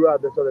to screw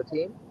out this other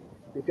team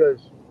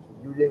because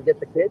you didn't get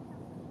the kid.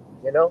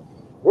 You know,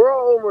 we're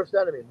our own worst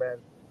enemy, man.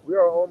 We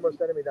are our own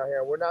worst enemy down here,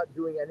 and we're not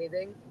doing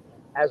anything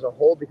as a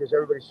whole because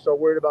everybody's so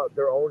worried about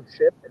their own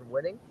ship and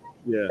winning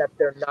that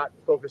they're not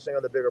focusing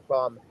on the bigger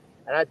problem.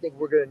 And I think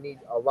we're going to need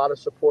a lot of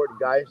support and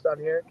guidance down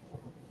here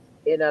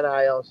in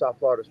NIL in South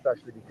Florida,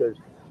 especially because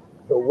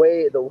the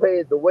way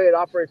it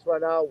operates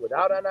right now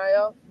without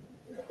NIL.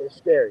 It's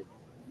scary,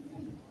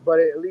 but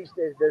at least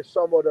there's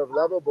somewhat of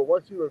level. But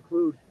once you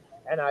include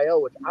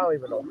NIL, which I don't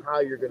even know how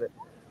you're gonna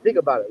think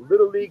about it,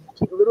 little league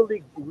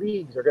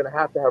leagues are gonna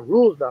have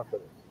rules now for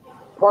this.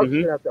 Parks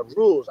are gonna have to have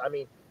rules. I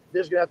mean,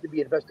 there's gonna have to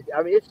be investigation.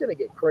 I mean, it's gonna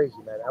get crazy,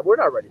 man. We're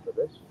not ready for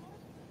this,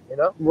 you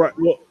know? Right.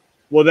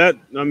 Well, the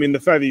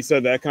fact that you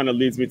said that kind of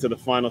leads me to the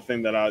final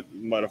thing that I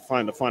might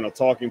find the final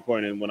talking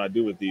point in when I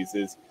do with these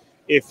is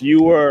if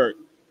you were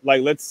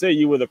like, let's say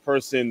you were the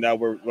person that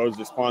was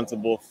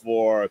responsible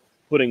for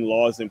putting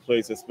laws in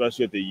place,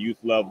 especially at the youth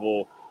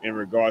level in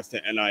regards to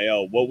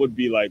NIL, what would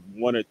be like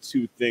one or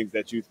two things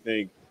that you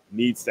think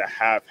needs to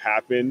have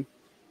happen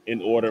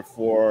in order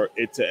for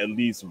it to at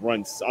least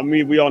run? I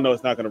mean, we all know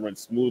it's not going to run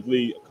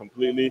smoothly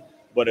completely,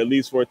 but at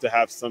least for it to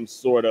have some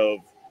sort of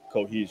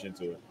cohesion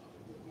to it.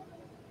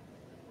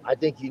 I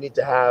think you need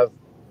to have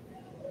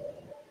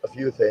a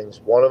few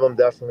things. One of them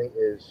definitely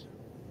is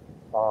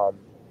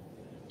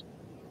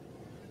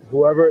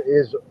whoever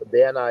is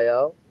the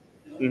NIL,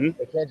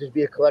 it can't just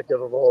be a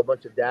collective of a whole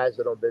bunch of dads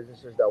that own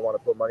businesses that want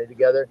to put money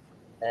together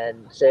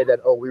and say that,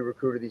 we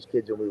recruited these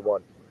kids and we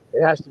won.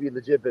 It has to be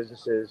legit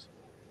businesses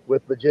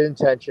with legit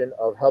intention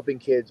of helping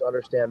kids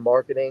understand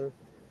marketing,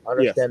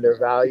 understand their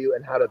value,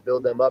 and how to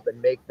build them up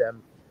and make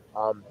them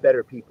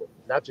better people,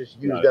 not just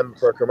use them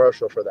for a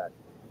commercial for that.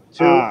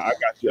 I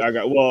got you. I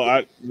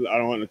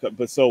don't want to cut,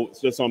 but so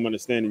just so I'm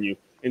understanding you,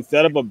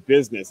 instead of a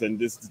business, and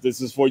this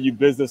is for you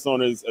business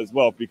owners as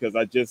well, because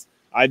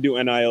I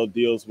do NIL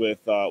deals with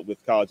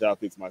college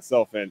athletes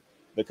myself, and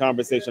the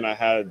conversation I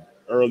had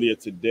earlier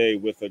today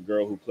with a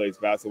girl who plays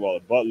basketball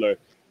at Butler,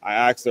 I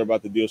asked her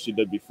about the deal she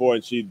did before,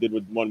 and she did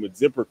one with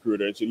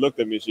ZipRecruiter, and she looked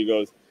at me and she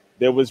goes,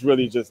 "There was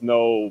really just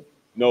no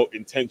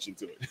intention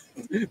to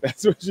it."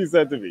 That's what she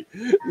said to me.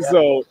 Yeah.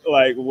 So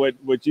like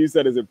what you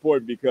said is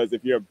important because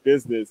if you're a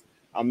business,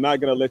 I'm not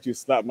going to let you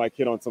slap my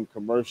kid on some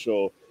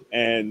commercial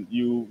and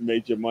you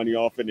made your money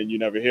off it and you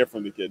never hear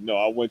from the kid. No,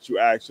 I want you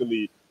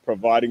actually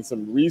providing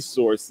some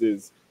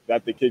resources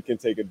that the kid can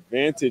take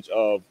advantage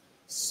of.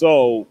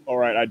 So, all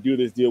right, I do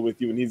this deal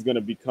with you and he's going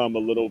to become a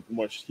little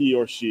more, he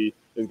or she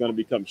is going to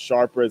become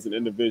sharper as an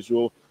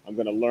individual. I'm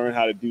going to learn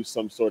how to do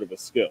some sort of a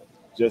skill,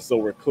 just so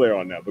we're clear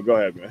on that. But go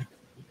ahead, man.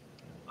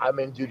 I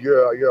mean, dude,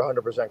 you're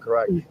 100%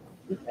 correct.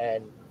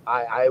 And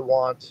I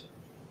want,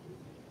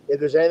 if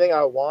there's anything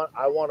I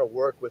want to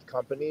work with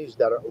companies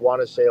that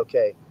want to say,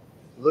 okay,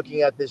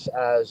 looking at this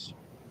as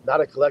not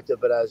a collective,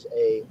 but as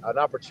an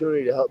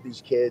opportunity to help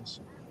these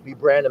kids be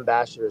brand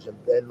ambassadors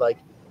and like,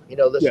 you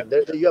know, listen,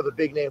 you have a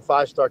big name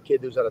 5-star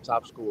kid who's at a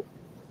top school,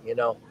 you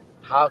know,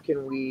 how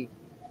can you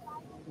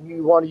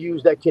want to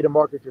use that kid to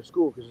market your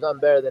school because there's nothing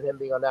better than him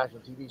being on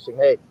national TV saying,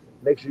 hey,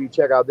 make sure you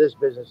check out this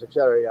business, et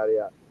cetera, yada,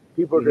 yada.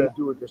 People are going to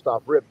do it just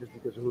off rip just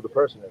because of who the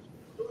person is.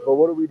 But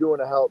what are we doing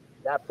to help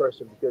that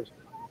person? Because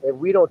if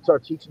we don't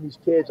start teaching these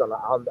kids on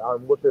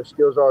what their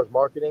skills are as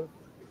marketing,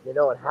 and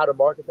how to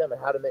market them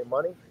and how to make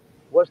money,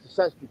 what's the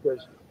sense?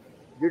 Because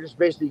you're just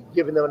basically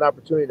giving them an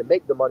opportunity to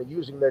make the money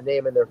using their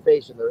name and their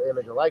face and their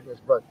image and likeness.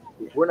 But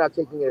we're not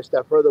taking it a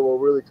step further. We're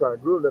really trying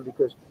to groom them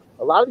because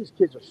a lot of these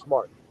kids are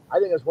smart. I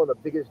think that's one of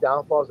the biggest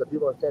downfalls that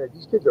people understand is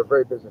these kids are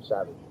very business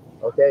savvy.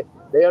 Okay,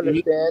 they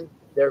understand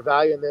their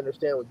value and they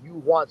understand when you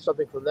want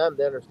something from them.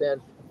 They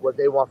understand what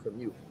they want from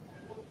you.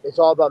 It's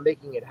all about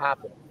making it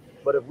happen.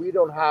 But if we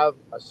don't have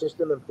a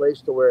system in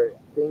place to where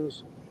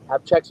things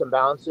have checks and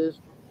balances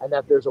and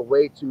that there's a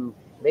way to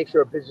make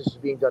sure a business is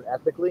being done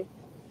ethically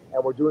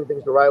and we're doing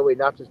things the right way,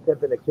 not just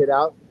pimping a kid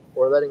out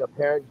or letting a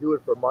parent do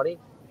it for money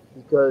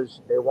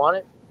because they want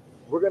it,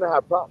 we're going to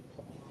have problems.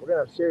 We're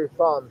going to have serious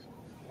problems.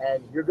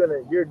 And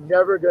you're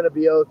never going to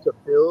be able to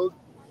build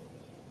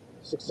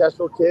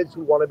successful kids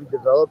who want to be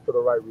developed for the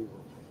right reasons.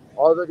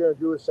 All they're going to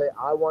do is say,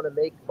 I want to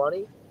make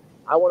money.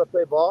 I want to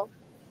play ball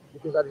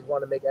because I just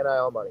want to make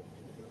NIL money.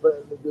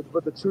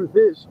 But the truth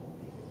is,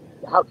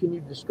 how can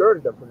you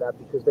discourage them from that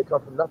because they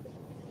come from nothing?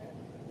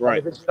 Right.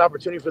 And if it's an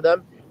opportunity for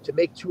them to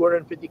make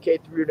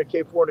 $250K,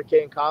 $300K,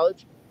 $400K in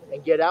college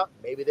and get out,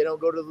 maybe they don't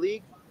go to the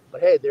league,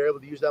 but hey, they're able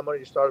to use that money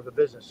to start up a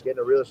business, get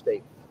into real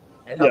estate,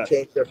 and help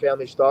change their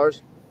family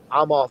stars.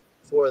 I'm all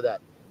for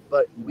that.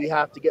 But we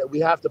have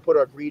to put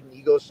our greed and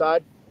ego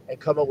aside and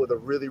come up with a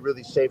really,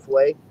 really safe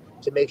way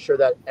to make sure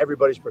that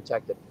everybody's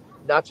protected.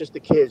 Not just the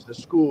kids, the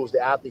schools, the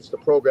athletes, the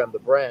program, the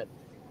brand,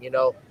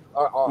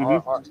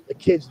 our the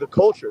kids, the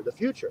culture, the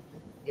future,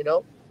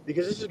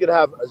 because this is going to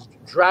have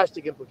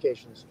drastic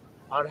implications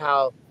on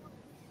how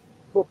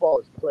football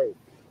is played.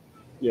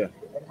 Yeah.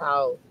 And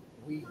how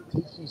we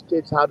teach these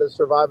kids how to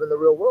survive in the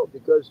real world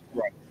because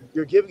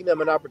you're giving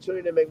them an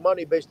opportunity to make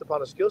money based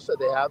upon a skill set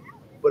they have.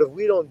 But if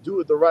we don't do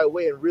it the right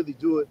way and really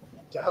do it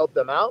to help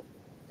them out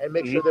and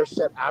make sure they're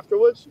set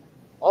afterwards,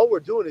 all we're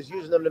doing is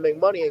using them to make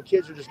money and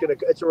kids are just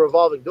it's a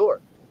revolving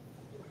door.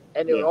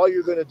 And all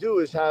you're going to do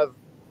is have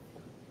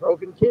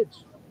broken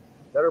kids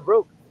that are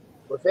broke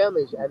with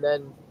families and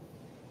then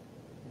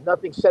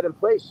nothing set in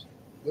place.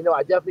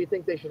 I definitely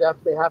think they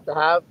have to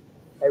have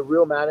a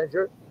real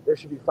manager. There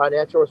should be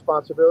financial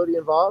responsibility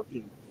involved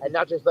and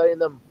not just letting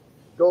them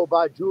go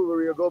buy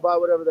jewelry or go buy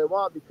whatever they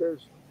want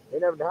because they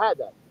never had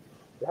that.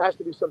 There has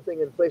to be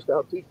something in place to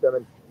help teach them.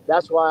 And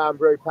that's why I'm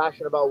very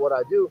passionate about what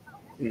I do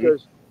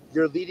because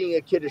you're leading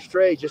a kid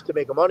astray just to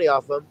make money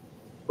off them,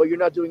 but you're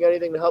not doing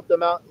anything to help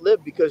them out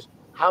live because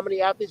how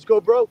many athletes go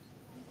broke?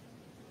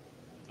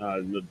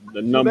 The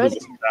numbers are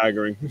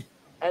staggering.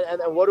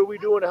 And what are we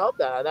doing to help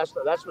that? And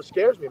that's what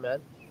scares me,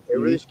 man. It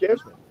really scares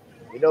me,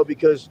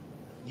 because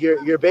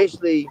you're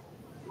basically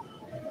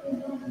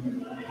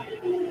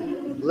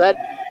let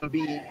them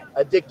be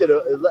addicted.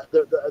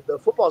 The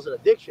football's an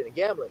addiction and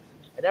gambling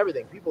and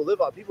everything. People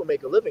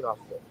make a living off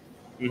of it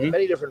in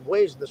many different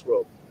ways in this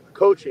world.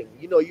 Coaching,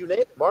 you name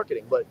it,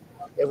 marketing. But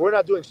if we're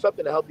not doing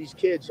something to help these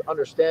kids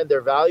understand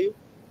their value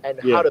and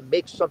how to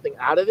make something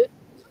out of it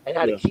and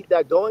how to keep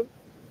that going,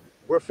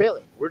 we're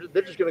failing.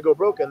 They're just going to go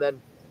broke. And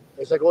then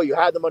it's like, oh, you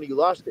had the money, you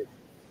lost it.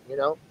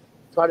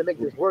 Try to make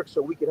this work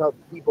so we can help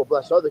people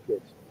bless other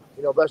kids,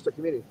 bless their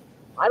community.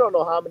 I don't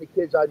know how many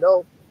kids I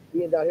know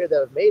being down here that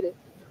have made it,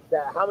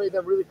 how many of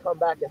them really come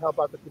back and help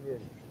out the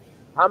community?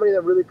 How many of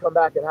them really come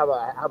back and have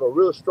a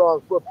real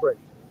strong footprint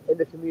in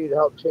the community to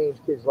help change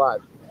kids'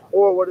 lives?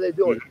 Or what are they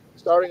doing?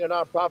 Starting a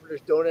nonprofit,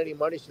 just donating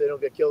money so they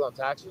don't get killed on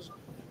taxes?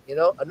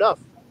 Enough.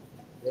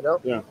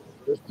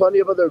 There's plenty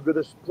of other good.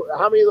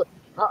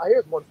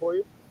 Here's one for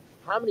you.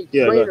 How many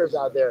trainers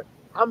out there?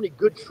 How many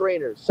good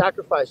trainers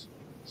sacrifice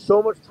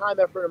so much time,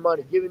 effort, and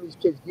money giving these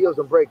kids deals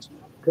and breaks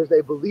because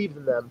they believe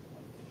in them,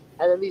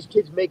 and then these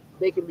kids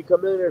they can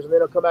become millionaires and they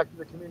don't come back to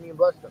the community and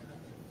bless them.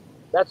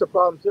 That's a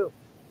problem too.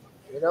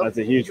 That's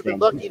a huge problem. You've been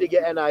lucky to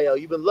get NIL.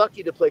 You've been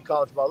lucky to play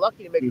college ball.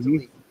 Lucky to make it to the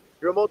league.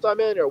 You're a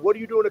multimillionaire. What are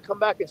you doing to come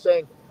back and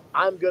saying,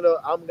 I'm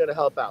gonna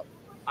help out.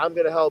 I'm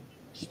gonna help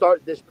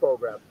start this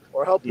program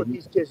or help put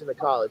these kids into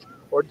college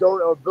or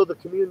build a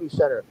community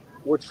center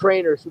with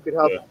trainers who can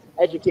help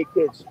educate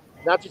kids,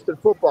 not just in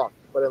football,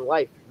 but in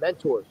life,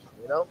 mentors,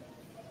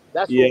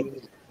 That's what we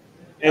need.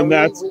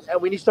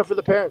 And we need stuff for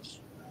the parents.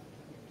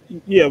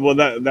 Yeah, well,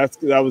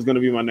 that was going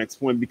to be my next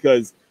point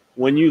because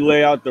when you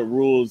lay out the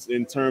rules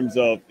in terms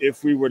of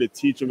if we were to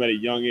teach them at a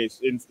young age,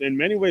 in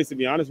many ways, to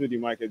be honest with you,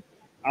 Mike,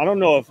 I don't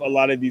know if a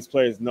lot of these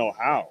players know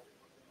how.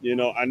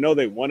 I know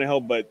they want to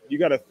help, but you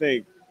got to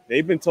think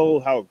they've been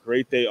told how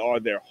great they are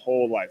their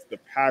whole life. The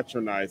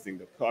patronizing,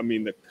 the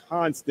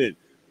constant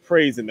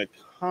praise and the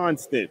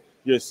constant,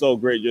 you're so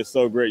great, you're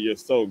so great, you're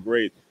so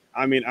great.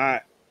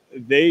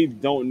 They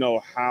don't know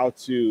how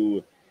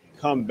to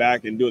come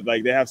back and do it.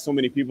 Like they have so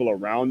many people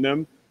around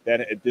them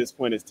that at this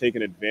point is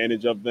taking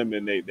advantage of them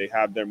and they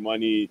have their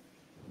money.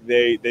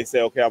 They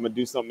say, okay, I'm gonna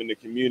do something in the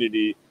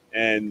community,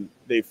 and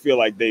they feel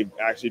like they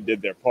actually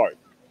did their part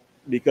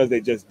because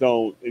they just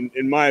don't.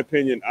 In my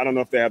opinion, I don't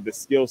know if they have the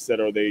skill set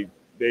or they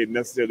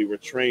necessarily were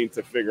trained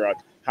to figure out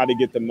how to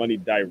get the money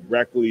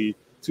directly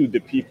to the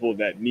people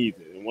that need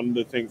it. And one of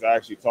the things I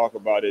actually talk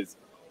about is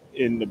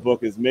in the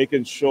book is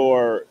making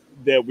sure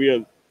that we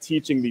are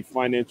teaching the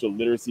financial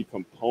literacy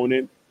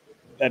component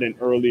at an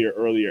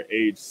earlier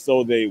age,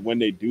 so when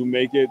they do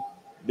make it,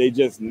 they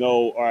just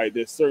know, all right,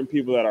 there's certain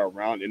people that are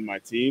around in my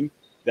team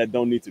that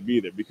don't need to be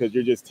there, because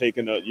you're just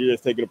taking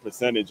a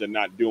percentage and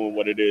not doing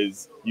what it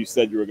is you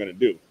said you were going to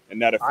do,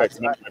 and that affects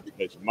my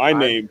reputation. My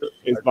name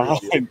is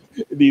behind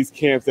these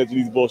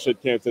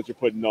bullshit camps that you're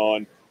putting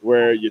on,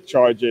 where you're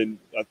charging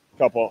a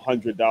couple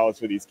 $100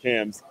 for these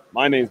cams.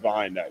 My name's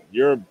behind that.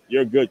 You're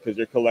good because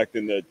you're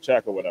collecting the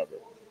check or whatever.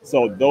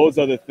 So those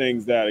are the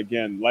things that,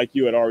 again, like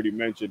you had already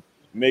mentioned,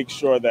 make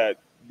sure that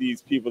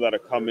these people that are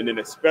coming in,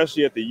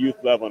 especially at the youth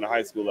level and the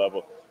high school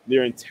level,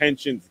 their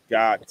intentions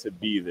got to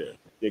be there.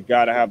 They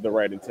got to have the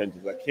right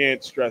intentions. I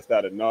can't stress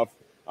that enough.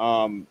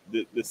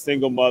 The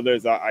single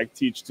mothers I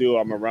teach to,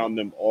 I'm around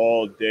them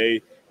all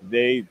day.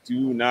 They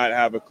do not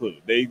have a clue.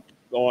 They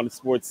go on the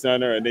Sports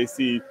Center and they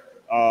see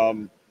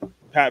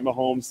Pat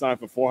Mahomes signed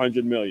for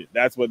 $400 million.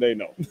 That's what they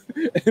know.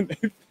 And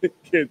they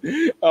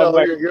thinking,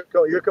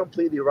 you're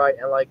completely right.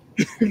 And like,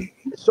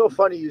 it's so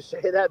funny you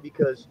say that,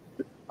 because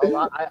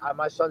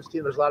my son's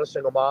team, there's a lot of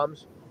single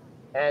moms,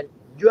 and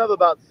you have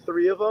about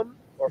 3 of them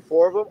or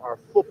 4 of them are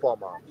football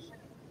moms.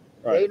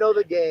 Right. They know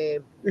the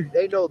game.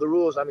 They know the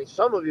rules. I mean,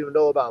 some of them even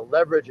know about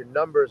leverage and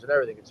numbers and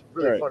everything. It's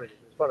really funny.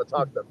 It's fun to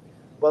talk to them.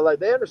 But like,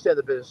 they understand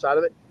the business side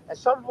of it. And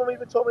some of them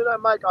even told me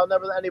that, Mike, I'll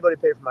never let anybody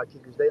pay for my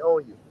kid because they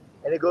own you.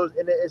 And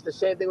it's the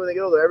same thing when they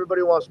get older.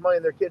 Everybody wants money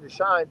and their kid to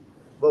shine.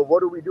 But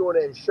what are we doing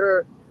to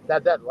ensure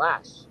that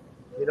lasts?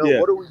 You know,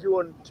 what are we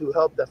doing to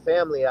help the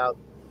family out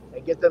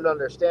and get them to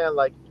understand,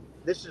 like,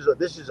 this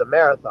is a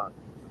marathon.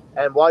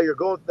 And while you're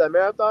going through that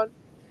marathon,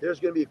 there's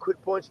going to be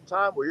quick points in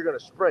time where you're going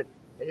to sprint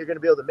and you're going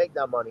to be able to make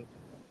that money.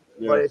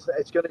 But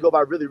it's going to go by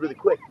really, really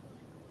quick.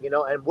 You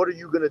know, and what are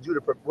you going to do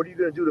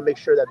to make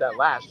sure that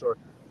lasts, or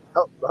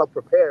help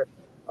prepare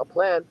a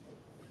plan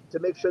to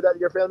make sure that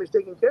your family's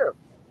taken care of?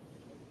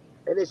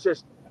 And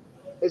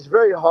it's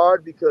very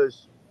hard,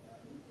 because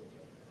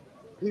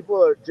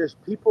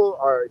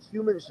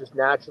humans just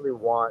naturally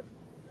want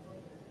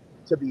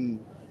to be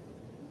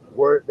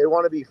they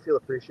want to feel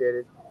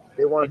appreciated.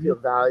 They want to feel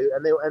valued.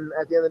 And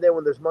at the end of the day,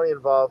 when there's money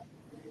involved,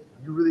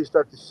 you really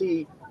start to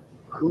see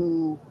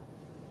who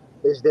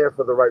is there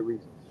for the right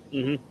reasons,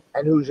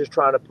 and who's just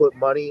trying to put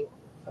money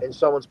in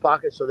someone's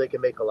pocket so they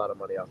can make a lot of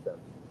money off them.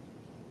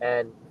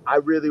 And I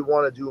really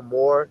want to do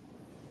more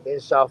in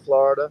South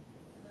Florida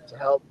to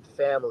help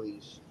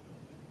families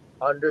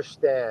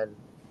understand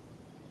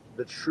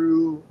the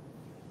true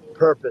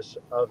purpose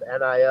of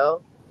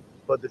NIL,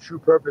 but the true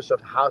purpose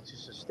of how to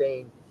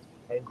sustain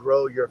and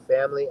grow your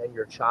family and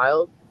your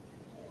child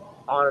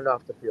on and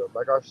off the field.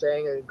 Like our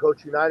saying in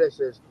Coach United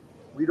says,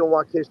 we don't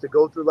want kids to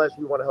go through life,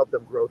 we want to help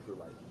them grow through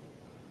life.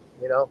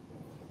 You know?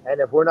 And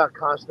if we're not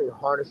constantly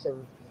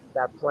harnessing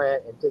that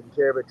plant and taking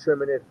care of it,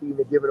 trimming it, feeding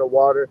it, giving it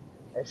water,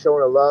 and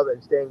showing it love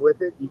and staying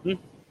with it,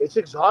 it's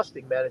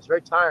exhausting, man. It's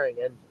very tiring.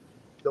 And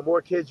the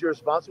more kids you're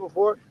responsible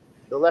for,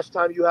 the less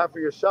time you have for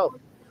yourself.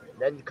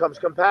 Then comes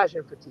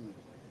compassion fatigue.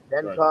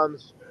 Then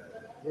comes,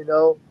 you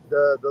know,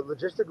 the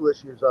logistical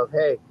issues of,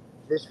 hey,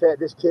 this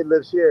kid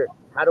lives here.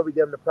 How do we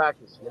get him to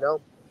practice? You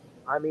know,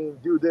 I mean,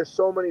 dude, there's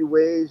so many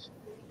ways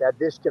that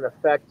this can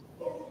affect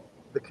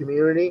the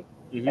community.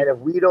 And if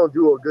we don't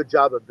do a good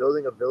job of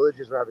building a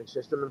villages or having a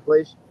system in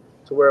place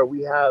to where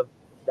we have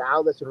the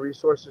outlets and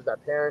resources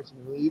that parents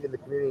need and the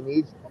community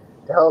needs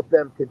to help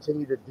them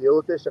continue to deal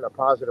with this in a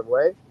positive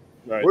way,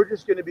 we're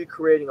just going to be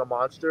creating a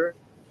monster,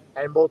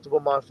 and multiple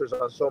monsters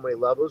on so many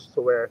levels,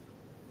 to where,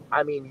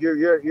 I mean,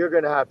 you're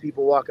going to have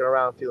people walking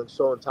around feeling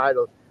so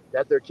entitled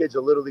that their kid's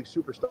a Little League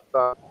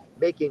superstar,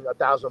 making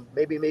 $1,000,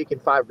 maybe making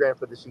 $5,000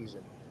 for the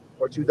season,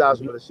 or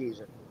 $2,000 for the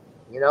season.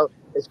 You know,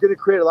 it's going to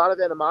create a lot of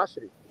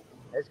animosity.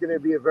 It's going to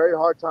be a very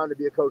hard time to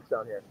be a coach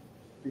down here,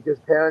 because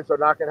parents are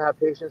not going to have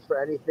patience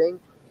for anything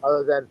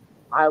other than,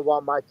 I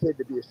want my kid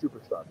to be a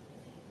superstar.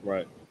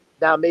 Right.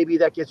 Now, maybe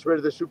that gets rid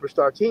of the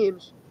superstar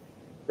teams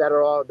that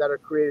are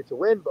created to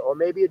win, or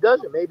maybe it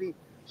doesn't. Maybe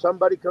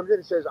somebody comes in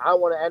and says, I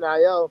want to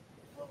NIL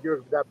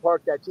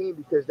that team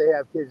because they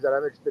have kids that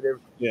I'm interested in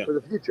for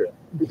the future.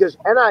 Because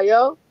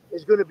NIL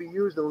is going to be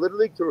used in Little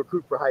League to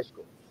recruit for high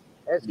school.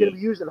 And it's going to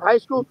be used in high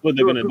school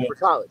to recruit for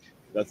college.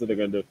 That's what they're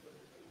going to do.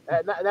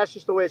 And that's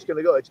just the way it's going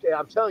to go.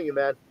 I'm telling you,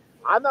 man,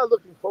 I'm not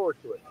looking forward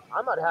to it.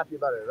 I'm not happy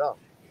about it at all.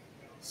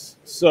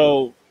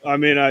 So, I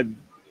mean, I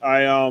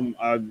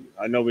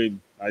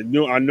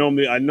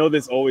know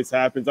this always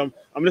happens. I'm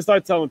gonna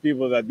start telling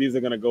people that these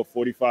are gonna go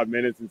 45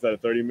 minutes instead of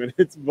 30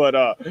 minutes. But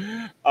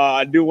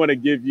I do want to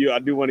give you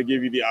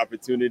the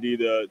opportunity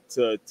to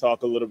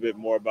talk a little bit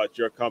more about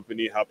your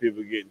company, how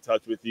people get in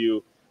touch with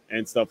you,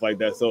 and stuff like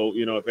that. So,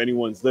 you know, if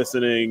anyone's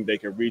listening, they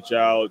can reach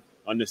out,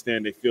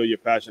 understand they feel your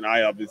passion.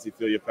 I obviously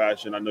feel your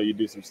passion. I know you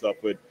do some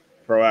stuff with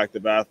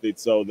Proactive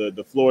Athletes. So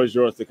the floor is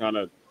yours to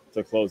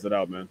close it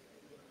out, man.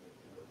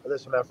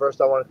 Listen, man,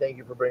 first I want to thank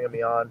you for bringing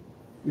me on.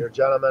 You're a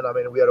gentleman. I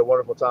mean, we had a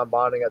wonderful time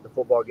bonding at the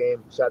football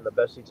game. Sat in the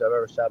best seats I've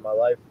ever sat in my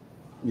life.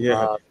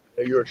 Yeah.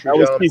 You're a true That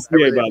was gentleman.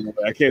 PCA, by the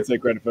way. I can't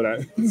take credit for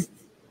that.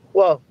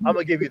 Well, I'm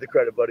gonna give you the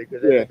credit, buddy,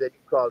 because Yeah. you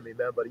called me,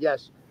 man. But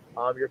yes,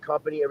 your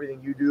company,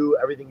 everything you do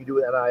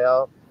with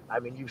NIL. I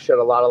mean, you've shed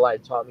a lot of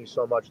light, taught me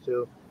so much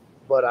too.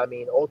 But I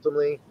mean,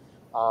 ultimately,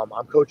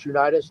 I'm Coach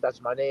Unitas.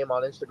 That's my name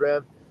on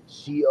Instagram.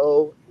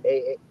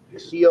 COACHUNITE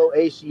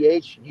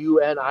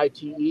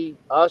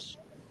us.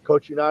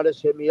 Coach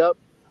Unitas. Hit me up.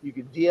 You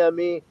can DM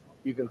me.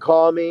 You can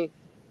call me.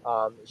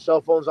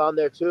 Cell phone's on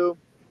there too.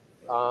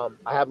 I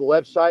have a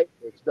website.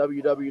 It's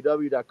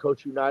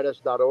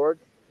www.coachunitas.org.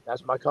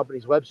 That's my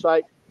company's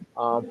website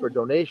for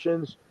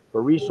donations,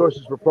 for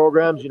resources, for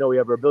programs. You know, we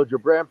have our Build Your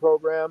Brand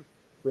program.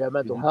 We have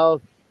mental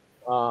health.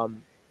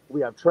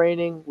 We have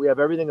training. We have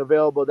everything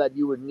available that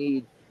you would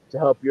need to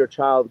help your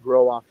child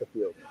grow off the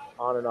field,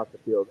 on and off the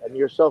field, and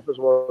yourself as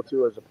well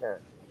too as a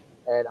parent.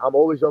 And I'm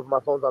always open. My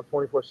phone's on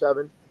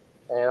 24/7,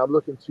 and I'm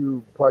looking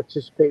to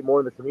participate more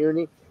in the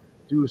community,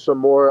 do some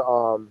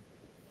more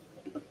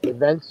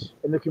events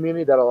in the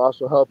community that'll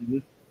also help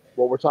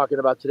what we're talking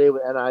about today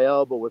with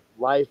NIL, but with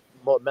life,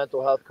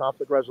 mental health,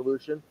 conflict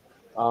resolution.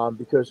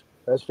 Because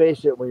let's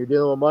face it, when you're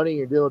dealing with money,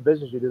 you're dealing with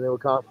business, you're dealing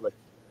with conflict.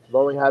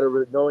 Knowing how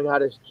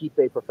to keep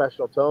a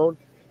professional tone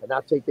and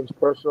not take things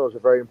personal is a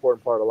very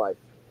important part of life.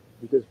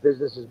 Because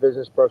business is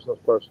business, personal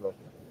is personal.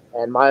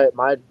 And my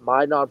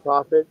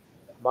nonprofit,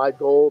 my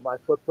goal, my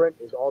footprint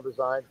is all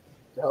designed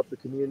to help the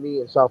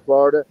community in South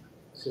Florida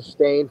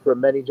sustain for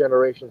many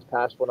generations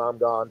past when I'm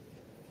gone.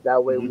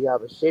 That way we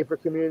have a safer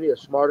community, a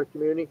smarter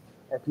community,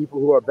 and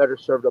people who are better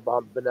served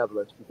about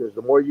benevolence, because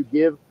the more you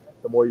give,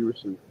 the more you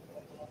receive.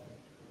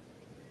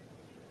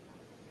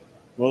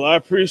 Well, I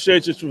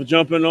appreciate you for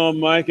jumping on,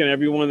 Mike, and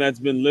everyone that's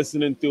been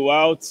listening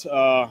throughout.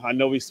 I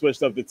know we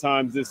switched up the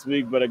times this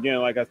week, but again,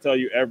 like I tell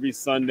you, every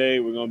Sunday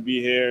we're going to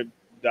be here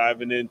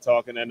diving in,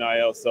 talking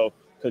NIL. So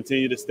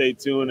continue to stay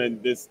tuned.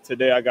 And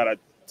today I got a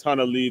ton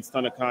of leads,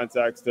 ton of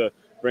contacts to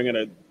bring in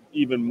an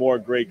even more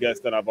great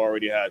guest than I've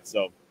already had.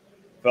 So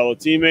fellow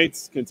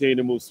teammates, continue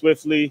to move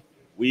swiftly.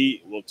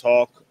 We will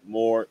talk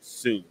more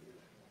soon.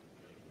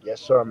 Yes,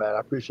 sir, man.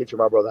 I appreciate you,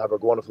 my brother. Have a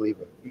wonderful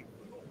evening.